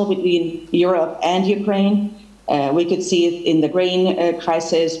potential between Europe and Ukraine. We could see it in the grain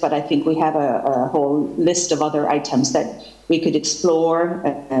crisis, but I think we have a whole list of other items that we could explore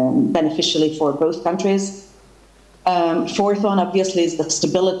beneficially for both countries. Fourth one, obviously, is the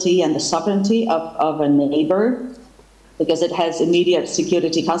stability and the sovereignty of a neighbor, because it has immediate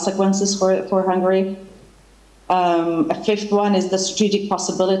security consequences for Hungary. A fifth one is the strategic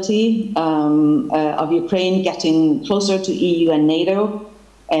possibility of Ukraine getting closer to EU and NATO.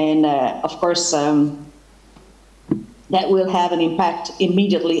 And of course, that will have an impact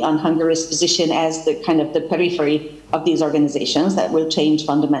immediately on Hungary's position as the kind of the periphery of these organizations. That will change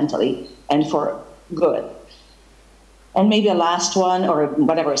fundamentally and for good. And maybe a last one, or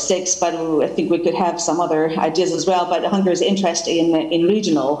whatever, six, but I think we could have some other ideas as well, but Hungary's interest in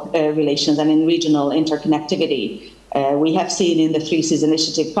regional relations and in regional interconnectivity. We have seen in the Three Seas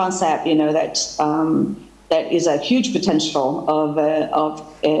Initiative concept, that is a huge potential of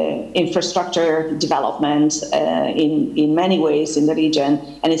infrastructure development in many ways in the region,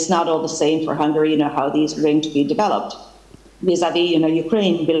 and it's not all the same for Hungary, how these are going to be developed. Vis-a-vis,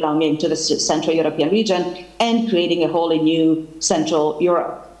 Ukraine belonging to the Central European region and creating a wholly new Central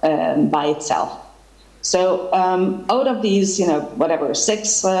Europe by itself. So out of these,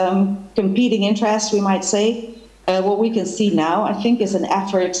 six competing interests, we might say, what we can see now, I think, is an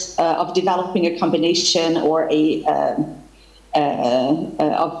effort of developing a combination or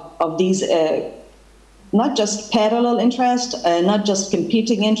of these not just parallel interests, not just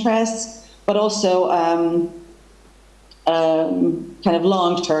competing interests, but also kind of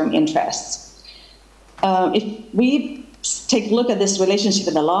long-term interests. If we take a look at this relationship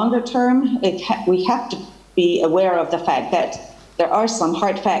in the longer term, we have to be aware of the fact that there are some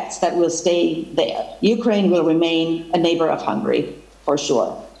hard facts that will stay there. Ukraine will remain a neighbor of Hungary, for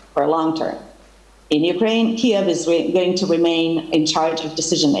sure, for a long term. In Ukraine, Kiev is going to remain in charge of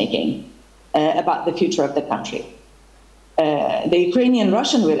decision-making about the future of the country. The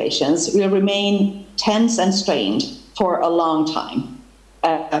Ukrainian-Russian relations will remain tense and strained for a long time,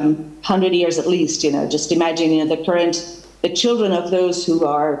 100 years at least. Just imagine the children of those who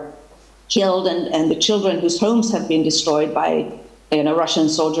are killed and the children whose homes have been destroyed by Russian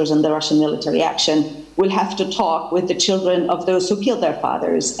soldiers and the Russian military action will have to talk with the children of those who killed their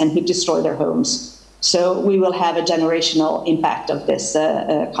fathers and who destroyed their homes. So we will have a generational impact of this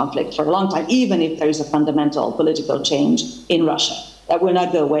conflict for a long time, even if there is a fundamental political change in Russia. That will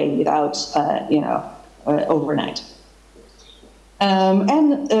not go away without, overnight.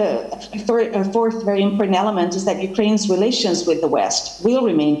 A fourth very important element is that Ukraine's relations with the West will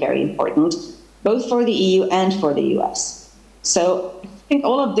remain very important, both for the EU and for the US. So I think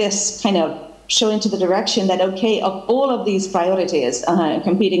all of this kind of show into the direction that, okay, of all of these priorities,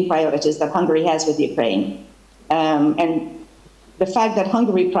 competing priorities that Hungary has with Ukraine, and the fact that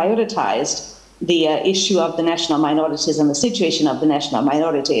Hungary prioritized the issue of the national minorities and the situation of the national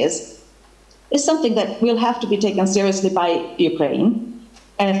minorities is something that will have to be taken seriously by Ukraine,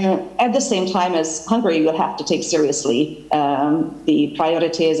 at the same time as Hungary will have to take seriously the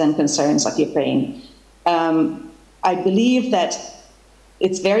priorities and concerns of Ukraine. I believe that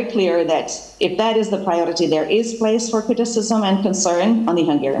it's very clear that if that is the priority, there is place for criticism and concern on the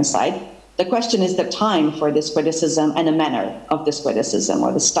Hungarian side. The question is the time for this criticism and the manner of this criticism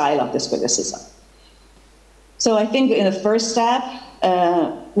or the style of this criticism. So I think in the first step,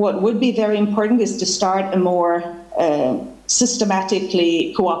 what would be very important is to start a more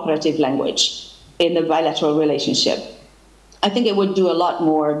systematically cooperative language in the bilateral relationship. I think it would do a lot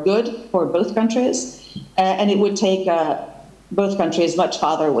more good for both countries, and it would take both countries much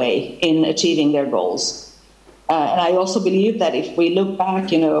farther away in achieving their goals. And I also believe that if we look back,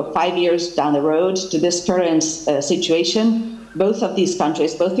 5 years down the road to this current situation, both of these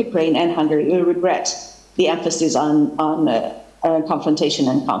countries, both Ukraine and Hungary, will regret the emphasis on confrontation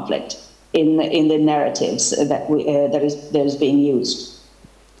and conflict in the narratives that is being used.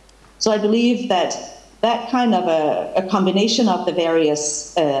 So I believe that kind of a combination of the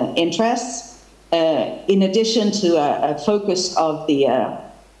various interests, in addition to a focus of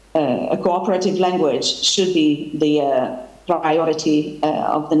a cooperative language, should be the priority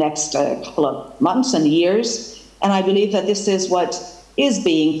of the next couple of months and years. And I believe that this is what is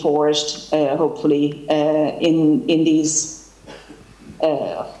being forged, hopefully, in these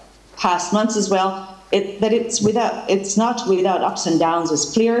past months as well. That it's not without ups and downs is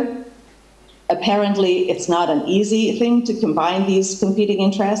clear. Apparently, it's not an easy thing to combine these competing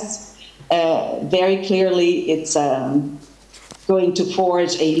interests. Very clearly, it's going to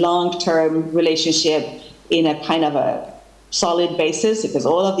forge a long-term relationship in a kind of a solid basis, because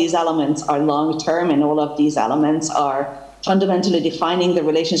all of these elements are long-term and all of these elements are fundamentally defining the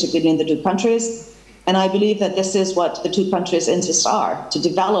relationship between the two countries. And I believe that this is what the two countries' interests are, to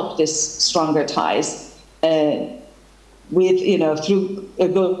develop this stronger ties go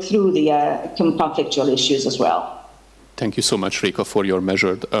through the conflictual issues as well. Thank you so much, Réka, for your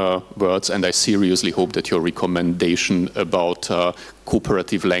measured words, and I seriously hope that your recommendation about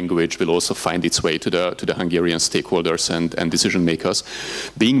cooperative language will also find its way to the Hungarian stakeholders and decision makers.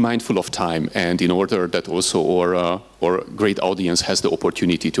 Being mindful of time, and in order that also our great audience has the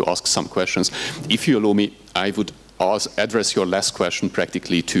opportunity to ask some questions, if you allow me, I would address your last question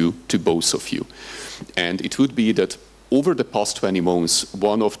practically to both of you. And it would be that over the past 20 months,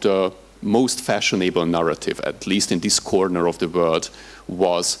 one of the most fashionable narrative, at least in this corner of the world,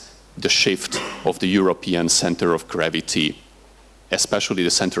 was the shift of the European center of gravity, especially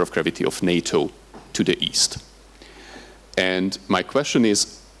the center of gravity of NATO, to the east. And my question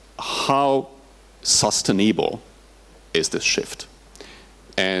is, how sustainable is this shift?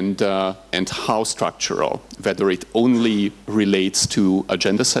 And how structural, whether it only relates to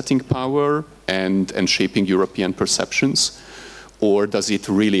agenda-setting power and shaping European perceptions, or does it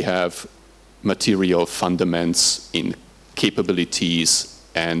really have material fundaments in capabilities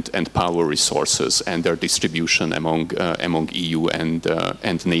and power resources and their distribution among EU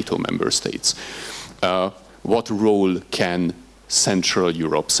and NATO member states? What role can Central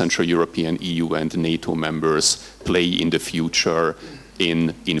Europe, Central European EU and NATO members play in the future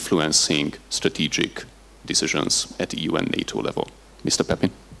in influencing strategic decisions at EU and NATO level? Mr. Pappin.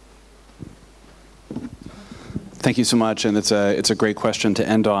 Thank you so much, and it's a great question to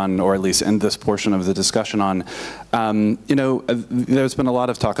end on, or at least end this portion of the discussion on. There's been a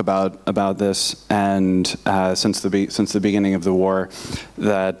lot of talk about this, and since the beginning of the war,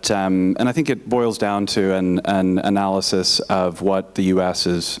 that and I think it boils down to an analysis of what the U.S.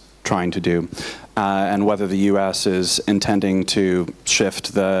 is trying to do, and whether the U.S. is intending to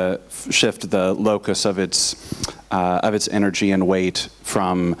shift the locus of its energy and weight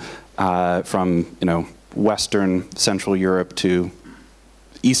from Western Central Europe to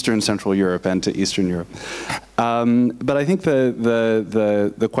Eastern Central Europe and to Eastern Europe. But I think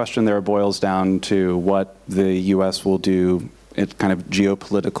the question there boils down to what the U.S. will do kind of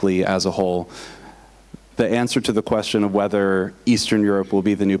geopolitically as a whole. The answer to the question of whether Eastern Europe will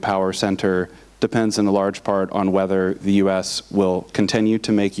be the new power center depends in a large part on whether the U.S. will continue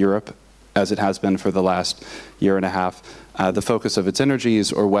to make Europe, as it has been for the last year and a half, the focus of its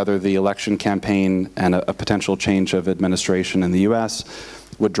energies, or whether the election campaign and a potential change of administration in the U.S.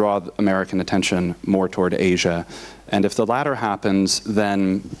 would draw American attention more toward Asia. And if the latter happens,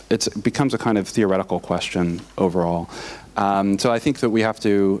 then it becomes a kind of theoretical question overall. So I think that we have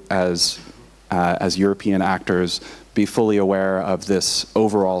to, as European actors, be fully aware of this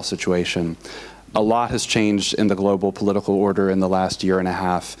overall situation. A lot has changed in the global political order in the last year and a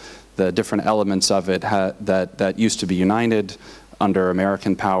half. The different elements of it that used to be united under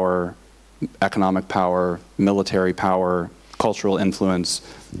American power, economic power, military power, cultural influence,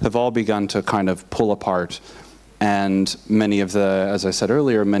 have all begun to kind of pull apart. And many of the, as I said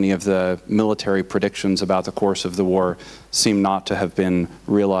earlier, many of the military predictions about the course of the war seem not to have been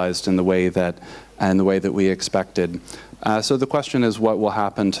realized in the way that we expected. So the question is, what will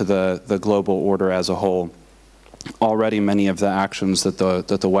happen to the global order as a whole? Already many of the actions that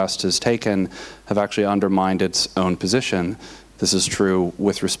the West has taken have actually undermined its own position. This is true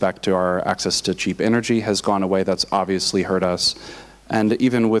with respect to our access to cheap energy has gone away. That's obviously hurt us. And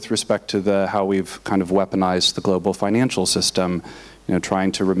even with respect to how we've kind of weaponized the global financial system,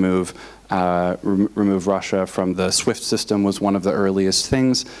 trying to remove Russia from the SWIFT system was one of the earliest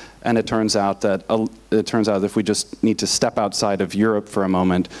things. And it turns out that it turns out if we just need to step outside of Europe for a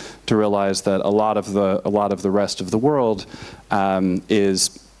moment to realize that a lot of the rest of the world is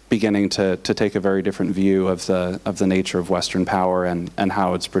beginning to take a very different view of the nature of Western power and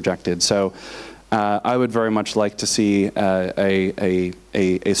how it's projected. So I would very much like to see a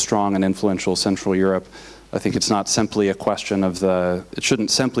strong and influential Central Europe. I think it's not simply a question of it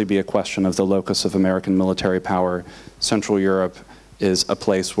shouldn't simply be a question of the locus of American military power. Central Europe is a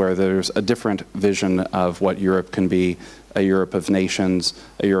place where there's a different vision of what Europe can be, a Europe of nations,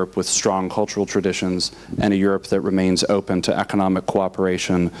 a Europe with strong cultural traditions, and a Europe that remains open to economic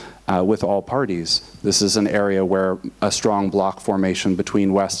cooperation with all parties. This is an area where a strong bloc formation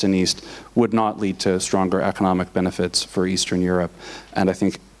between West and East would not lead to stronger economic benefits for Eastern Europe, and I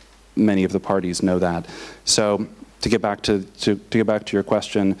think many of the parties know that. So to get back to your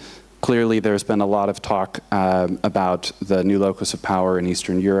question, clearly there's been a lot of talk about the new locus of power in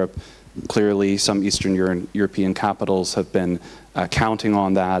Eastern Europe. Clearly some Eastern European capitals have been counting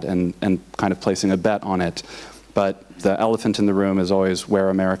on that and kind of placing a bet on it. But the elephant in the room is always where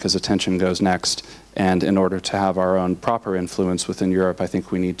America's attention goes next. And in order to have our own proper influence within Europe, I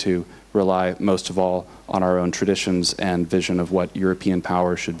think we need to rely most of all on our own traditions and vision of what European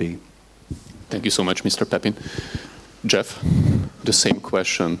power should be. Thank you so much, Mr. Pappin. Jeff, the same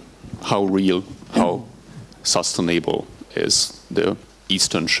question. How real, how sustainable is the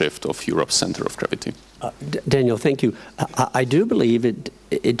eastern shift of Europe's center of gravity? Daniel, thank you. I do believe it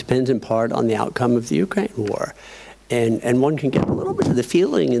depends in part on the outcome of the Ukraine war. And one can get a little bit of the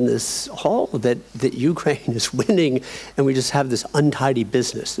feeling in this hall that Ukraine is winning and we just have this untidy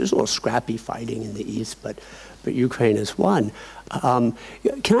business. There's a little scrappy fighting in the East, but Ukraine has won. Can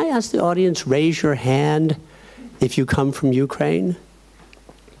I ask the audience, raise your hand if you come from Ukraine?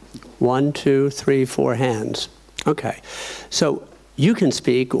 1, 2, 3, 4 hands. Okay. So you can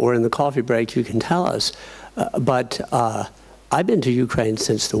speak, or in the coffee break you can tell us, but I've been to Ukraine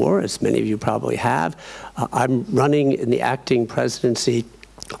since the war, as many of you probably have. I'm running in the acting presidency,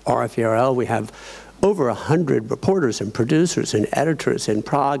 RFERL. We have over 100 reporters and producers and editors in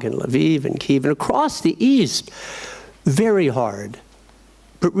Prague and Lviv and Kyiv and across the East. Very hard,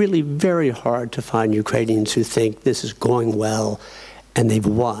 but really very hard to find Ukrainians who think this is going well and they've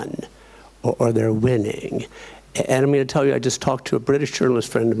won or they're winning. And I'm going to tell you, I just talked to a British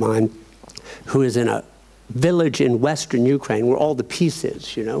journalist friend of mine who is in a village in western Ukraine where all the peace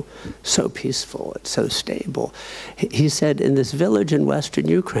is, you know, so peaceful, it's so stable. He said in this village in western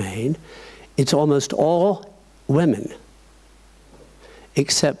Ukraine, it's almost all women,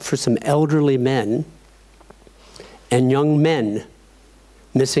 except for some elderly men and young men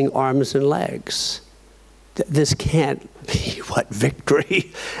missing arms and legs. This can't be what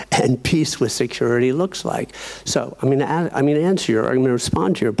victory and peace with security looks like. So I'm going to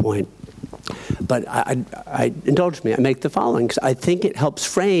respond to your point. But indulge me, I make the following, because I think it helps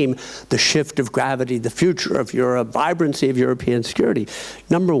frame the shift of gravity, the future of Europe, vibrancy of European security.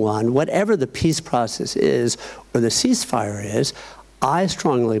 Number one, whatever the peace process is, or the ceasefire is, I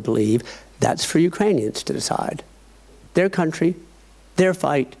strongly believe that's for Ukrainians to decide. Their country, their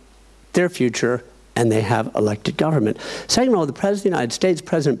fight, their future, and they have elected government. Second of all, the President of the United States,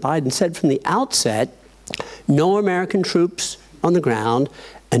 President Biden, said from the outset, no American troops on the ground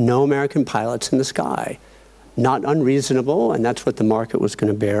and no American pilots in the sky. Not unreasonable, and that's what the market was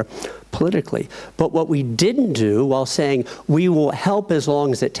going to bear politically. But what we didn't do, while saying we will help as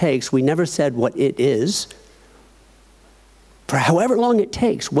long as it takes, we never said what it is. For however long it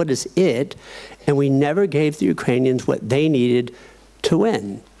takes, what is it? And we never gave the Ukrainians what they needed to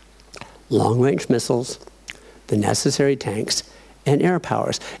win. Long-range missiles, the necessary tanks, and air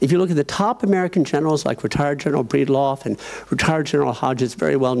powers. If you look at the top American generals like retired General Breedlove and retired General Hodges,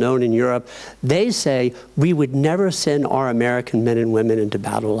 very well known in Europe, they say we would never send our American men and women into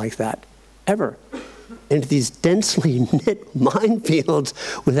battle like that, ever. Into these densely knit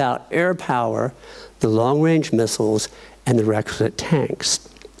minefields without air power, the long-range missiles, and the requisite tanks.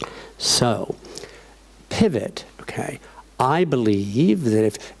 So, pivot, okay. I believe that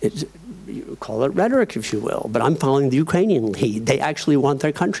if it's, you call it rhetoric, if you will, but I'm following the Ukrainian lead. They actually want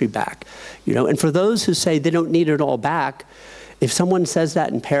their country back, you know. And for those who say they don't need it all back, if someone says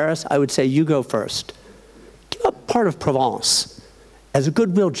that in Paris, I would say you go first. Give up part of Provence as a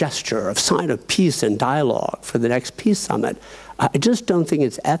goodwill gesture, of sign of peace and dialogue for the next peace summit. I just don't think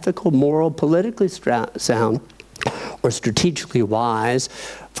it's ethical, moral, politically sound, or strategically wise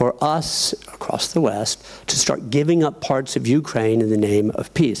for us across the West to start giving up parts of Ukraine in the name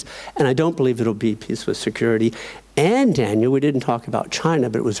of peace. And I don't believe it'll be peace with security. And Daniel, we didn't talk about China,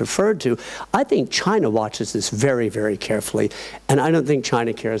 but it was referred to. I think China watches this very, very carefully. And I don't think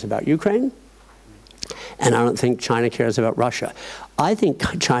China cares about Ukraine. And I don't think China cares about Russia. I think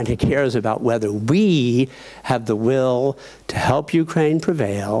China cares about whether we have the will to help Ukraine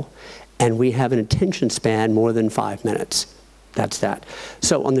prevail, and we have an attention span more than 5 minutes. That's that.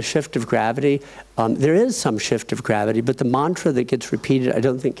 So on the shift of gravity, there is some shift of gravity, but the mantra that gets repeated I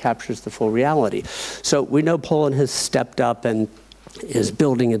don't think captures the full reality. So we know Poland has stepped up and is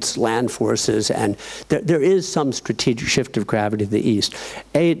building its land forces, and there is some strategic shift of gravity to the east.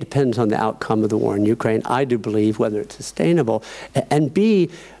 A, it depends on the outcome of the war in Ukraine. I do believe whether it's sustainable. And B,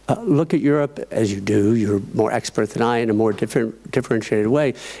 look at Europe as you do. You're more expert than I in a more differentiated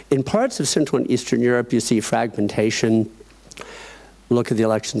way. In parts of Central and Eastern Europe, you see fragmentation. Look at the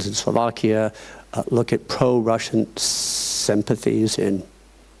elections in Slovakia. Look at pro-Russian sympathies in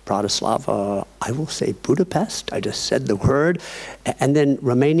Bratislava, I will say Budapest, I just said the word. And then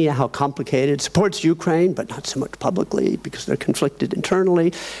Romania, how complicated, supports Ukraine, but not so much publicly because they're conflicted internally.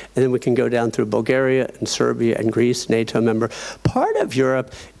 And then we can go down through Bulgaria and Serbia and Greece, NATO member. Part of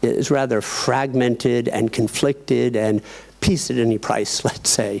Europe is rather fragmented and conflicted and peace at any price, let's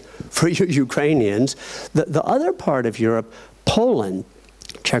say, for you Ukrainians. The other part of Europe, Poland,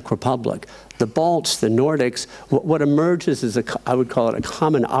 Czech Republic, the Balts, the Nordics, what emerges is, I would call it a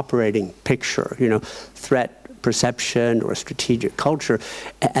common operating picture, you know, threat perception or strategic culture.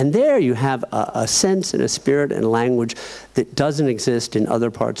 And there you have a sense and a spirit and a language that doesn't exist in other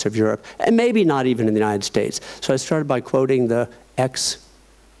parts of Europe, and maybe not even in the United States. So I started by quoting the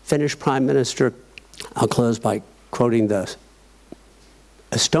ex-Finnish Prime Minister. I'll close by quoting the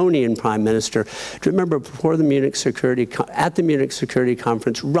Estonian Prime Minister. Do you remember before the Munich Security, at the Munich Security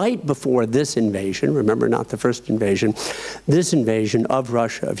Conference, right before this invasion, remember not the first invasion, this invasion of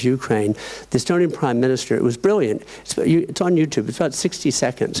Russia, of Ukraine, the Estonian Prime Minister, it was brilliant. It's on YouTube, it's about 60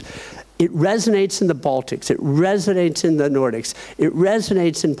 seconds. It resonates in the Baltics, it resonates in the Nordics, it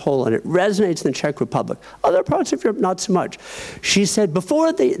resonates in Poland, it resonates in the Czech Republic. Other parts of Europe, not so much. She said,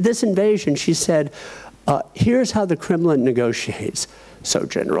 before this invasion, she said, here's how the Kremlin negotiates. So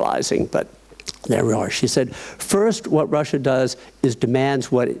generalizing, but there we are. She said, first, what Russia does is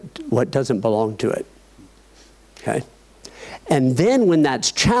demands what doesn't belong to it, okay? And then when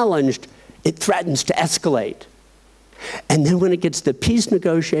that's challenged, it threatens to escalate. And then when it gets to peace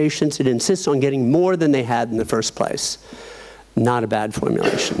negotiations, it insists on getting more than they had in the first place. Not a bad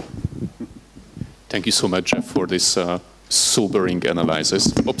formulation. Thank you so much, Jeff, for this sobering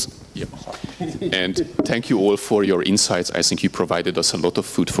analysis. Oops. Yeah. And thank you all for your insights. I think you provided us a lot of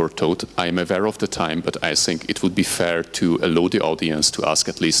food for thought. I am aware of the time, but I think it would be fair to allow the audience to ask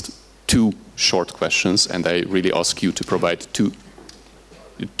at least 2 short questions, and I really ask you to provide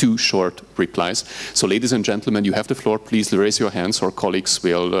two short replies. So ladies and gentlemen, you have the floor. Please raise your hands. Our colleagues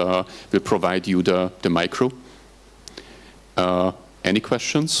will provide you the micro. Any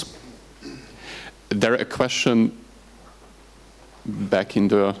questions? There a question back in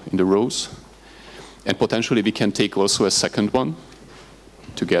the rows, and potentially we can take also a second one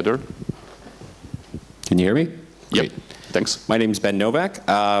together. Can you hear me? Yep. Great. Thanks. My name is Ben Novak.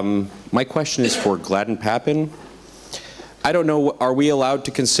 My question is for Gladden Pappin. I don't know, are we allowed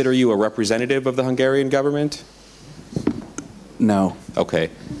to consider you a representative of the Hungarian government? No.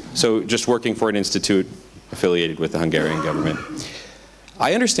 Okay. So just working for an institute affiliated with the Hungarian government.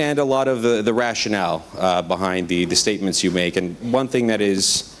 I understand a lot of the rationale behind the statements you make, and one thing that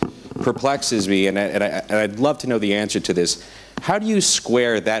perplexes me, and I'd love to know the answer to this, how do you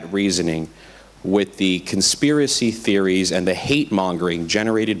square that reasoning with the conspiracy theories and the hate-mongering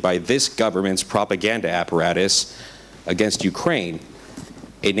generated by this government's propaganda apparatus against Ukraine,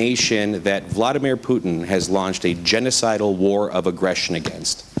 a nation that Vladimir Putin has launched a genocidal war of aggression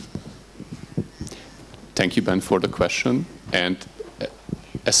against? Thank you, Ben, for the question. And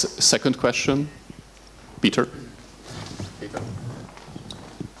a second question, Petr.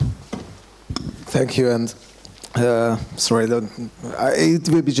 Thank you, and sorry, it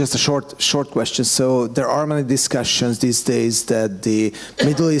will be just a short question. So there are many discussions these days that the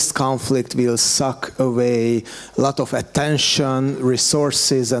Middle East conflict will suck away a lot of attention,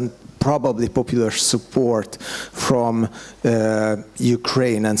 resources, and probably popular support from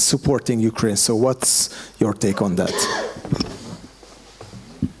Ukraine and supporting Ukraine. So what's your take on that?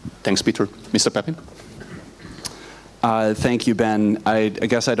 Thanks, Petr. Mr. Pappin? Thank you, Ben. I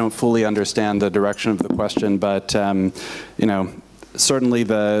guess I don't fully understand the direction of the question, but you know, certainly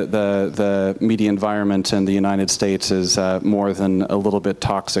the media environment in the United States is more than a little bit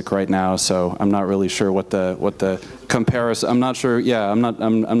toxic right now. So I'm not really sure what the comparison. I'm not sure. Yeah, I'm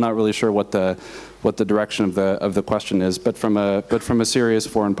not really sure what the direction of the question is. But from a serious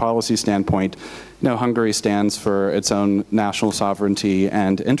foreign policy standpoint, Hungary stands for its own national sovereignty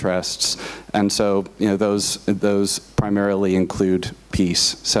and interests, and so those primarily include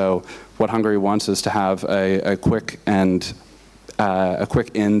peace. So what Hungary wants is to have a quick end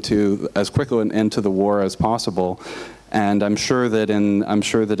to the war as possible. And I'm sure that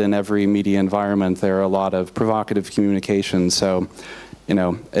in every media environment there are a lot of provocative communications. So,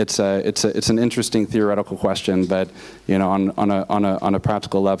 it's an interesting theoretical question, but on a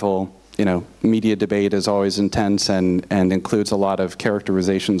practical level, media debate is always intense and includes a lot of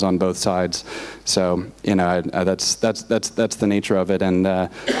characterizations on both sides. So, that's the nature of it. And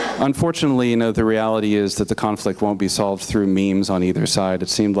unfortunately, the reality is that the conflict won't be solved through memes on either side. It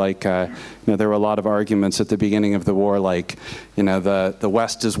seemed like there were a lot of arguments at the beginning of the war, like the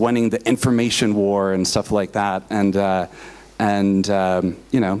West is winning the information war and stuff like that. And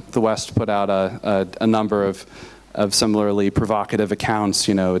the West put out a number of similarly provocative accounts.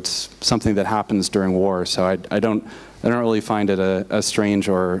 It's something that happens during war. So I don't really find it a strange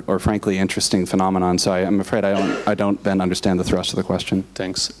or frankly interesting phenomenon. So I'm afraid I don't then understand the thrust of the question.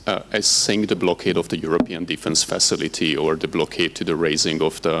 Thanks. I think the blockade of the European Defence Facility or the blockade to the raising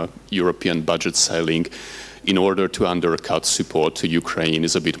of the European budget ceiling in order to undercut support to Ukraine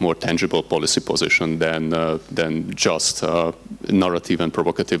is a bit more tangible policy position than just narrative and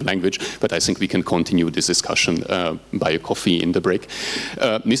provocative language. But I think we can continue this discussion by a coffee in the break.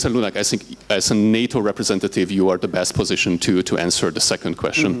 Mr. Lunak, I think as a NATO representative, you are the best position to answer the second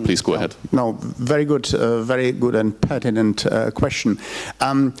question. Please go ahead. No, very good and pertinent question.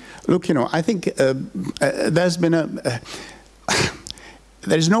 Look, I think there's been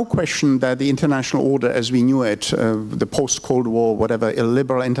there is no question that the international order as we knew it, the post-Cold War, whatever,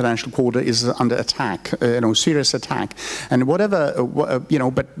 illiberal international order is under attack, serious attack. And whatever,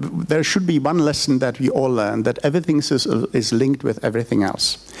 but there should be one lesson that we all learn, that everything is linked with everything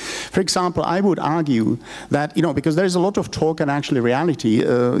else. For example, I would argue that, because there is a lot of talk and actually reality,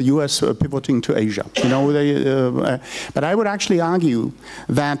 US pivoting to Asia, but I would actually argue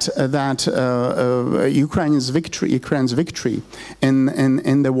that Ukraine's victory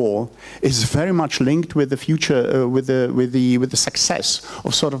in the war is very much linked with the future, with the success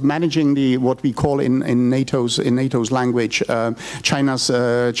of sort of managing what we call in NATO's language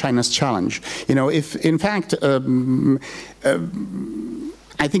China's challenge. If in fact.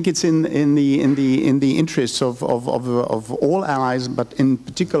 I think it's in the interests of all allies, but in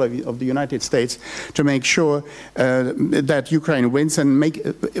particular of the United States, to make sure that Ukraine wins and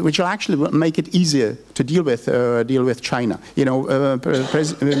which will actually make it easier to deal with China.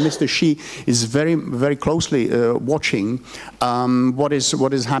 Mr. Xi is very closely watching what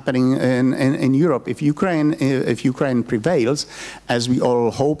is happening in Europe. If Ukraine prevails, as we all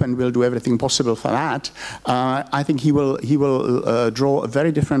hope and will do everything possible for that, I think he will draw a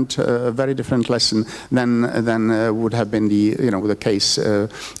very different lesson than would have been the case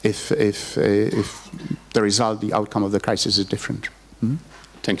if the outcome of the crisis is different.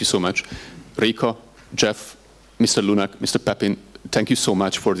 Thank you so much, Réka, Jeff, Mr. Lunak, Mr. Pappin. Thank you so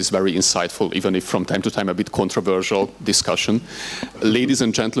much for this very insightful, even if from time to time a bit controversial discussion. Ladies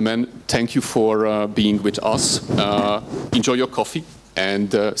and gentlemen, thank you for being with us. Enjoy your coffee.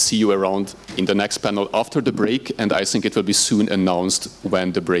 And see you around in the next panel after the break, and I think it will be soon announced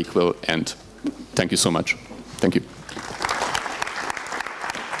when the break will end. Thank you so much. Thank you.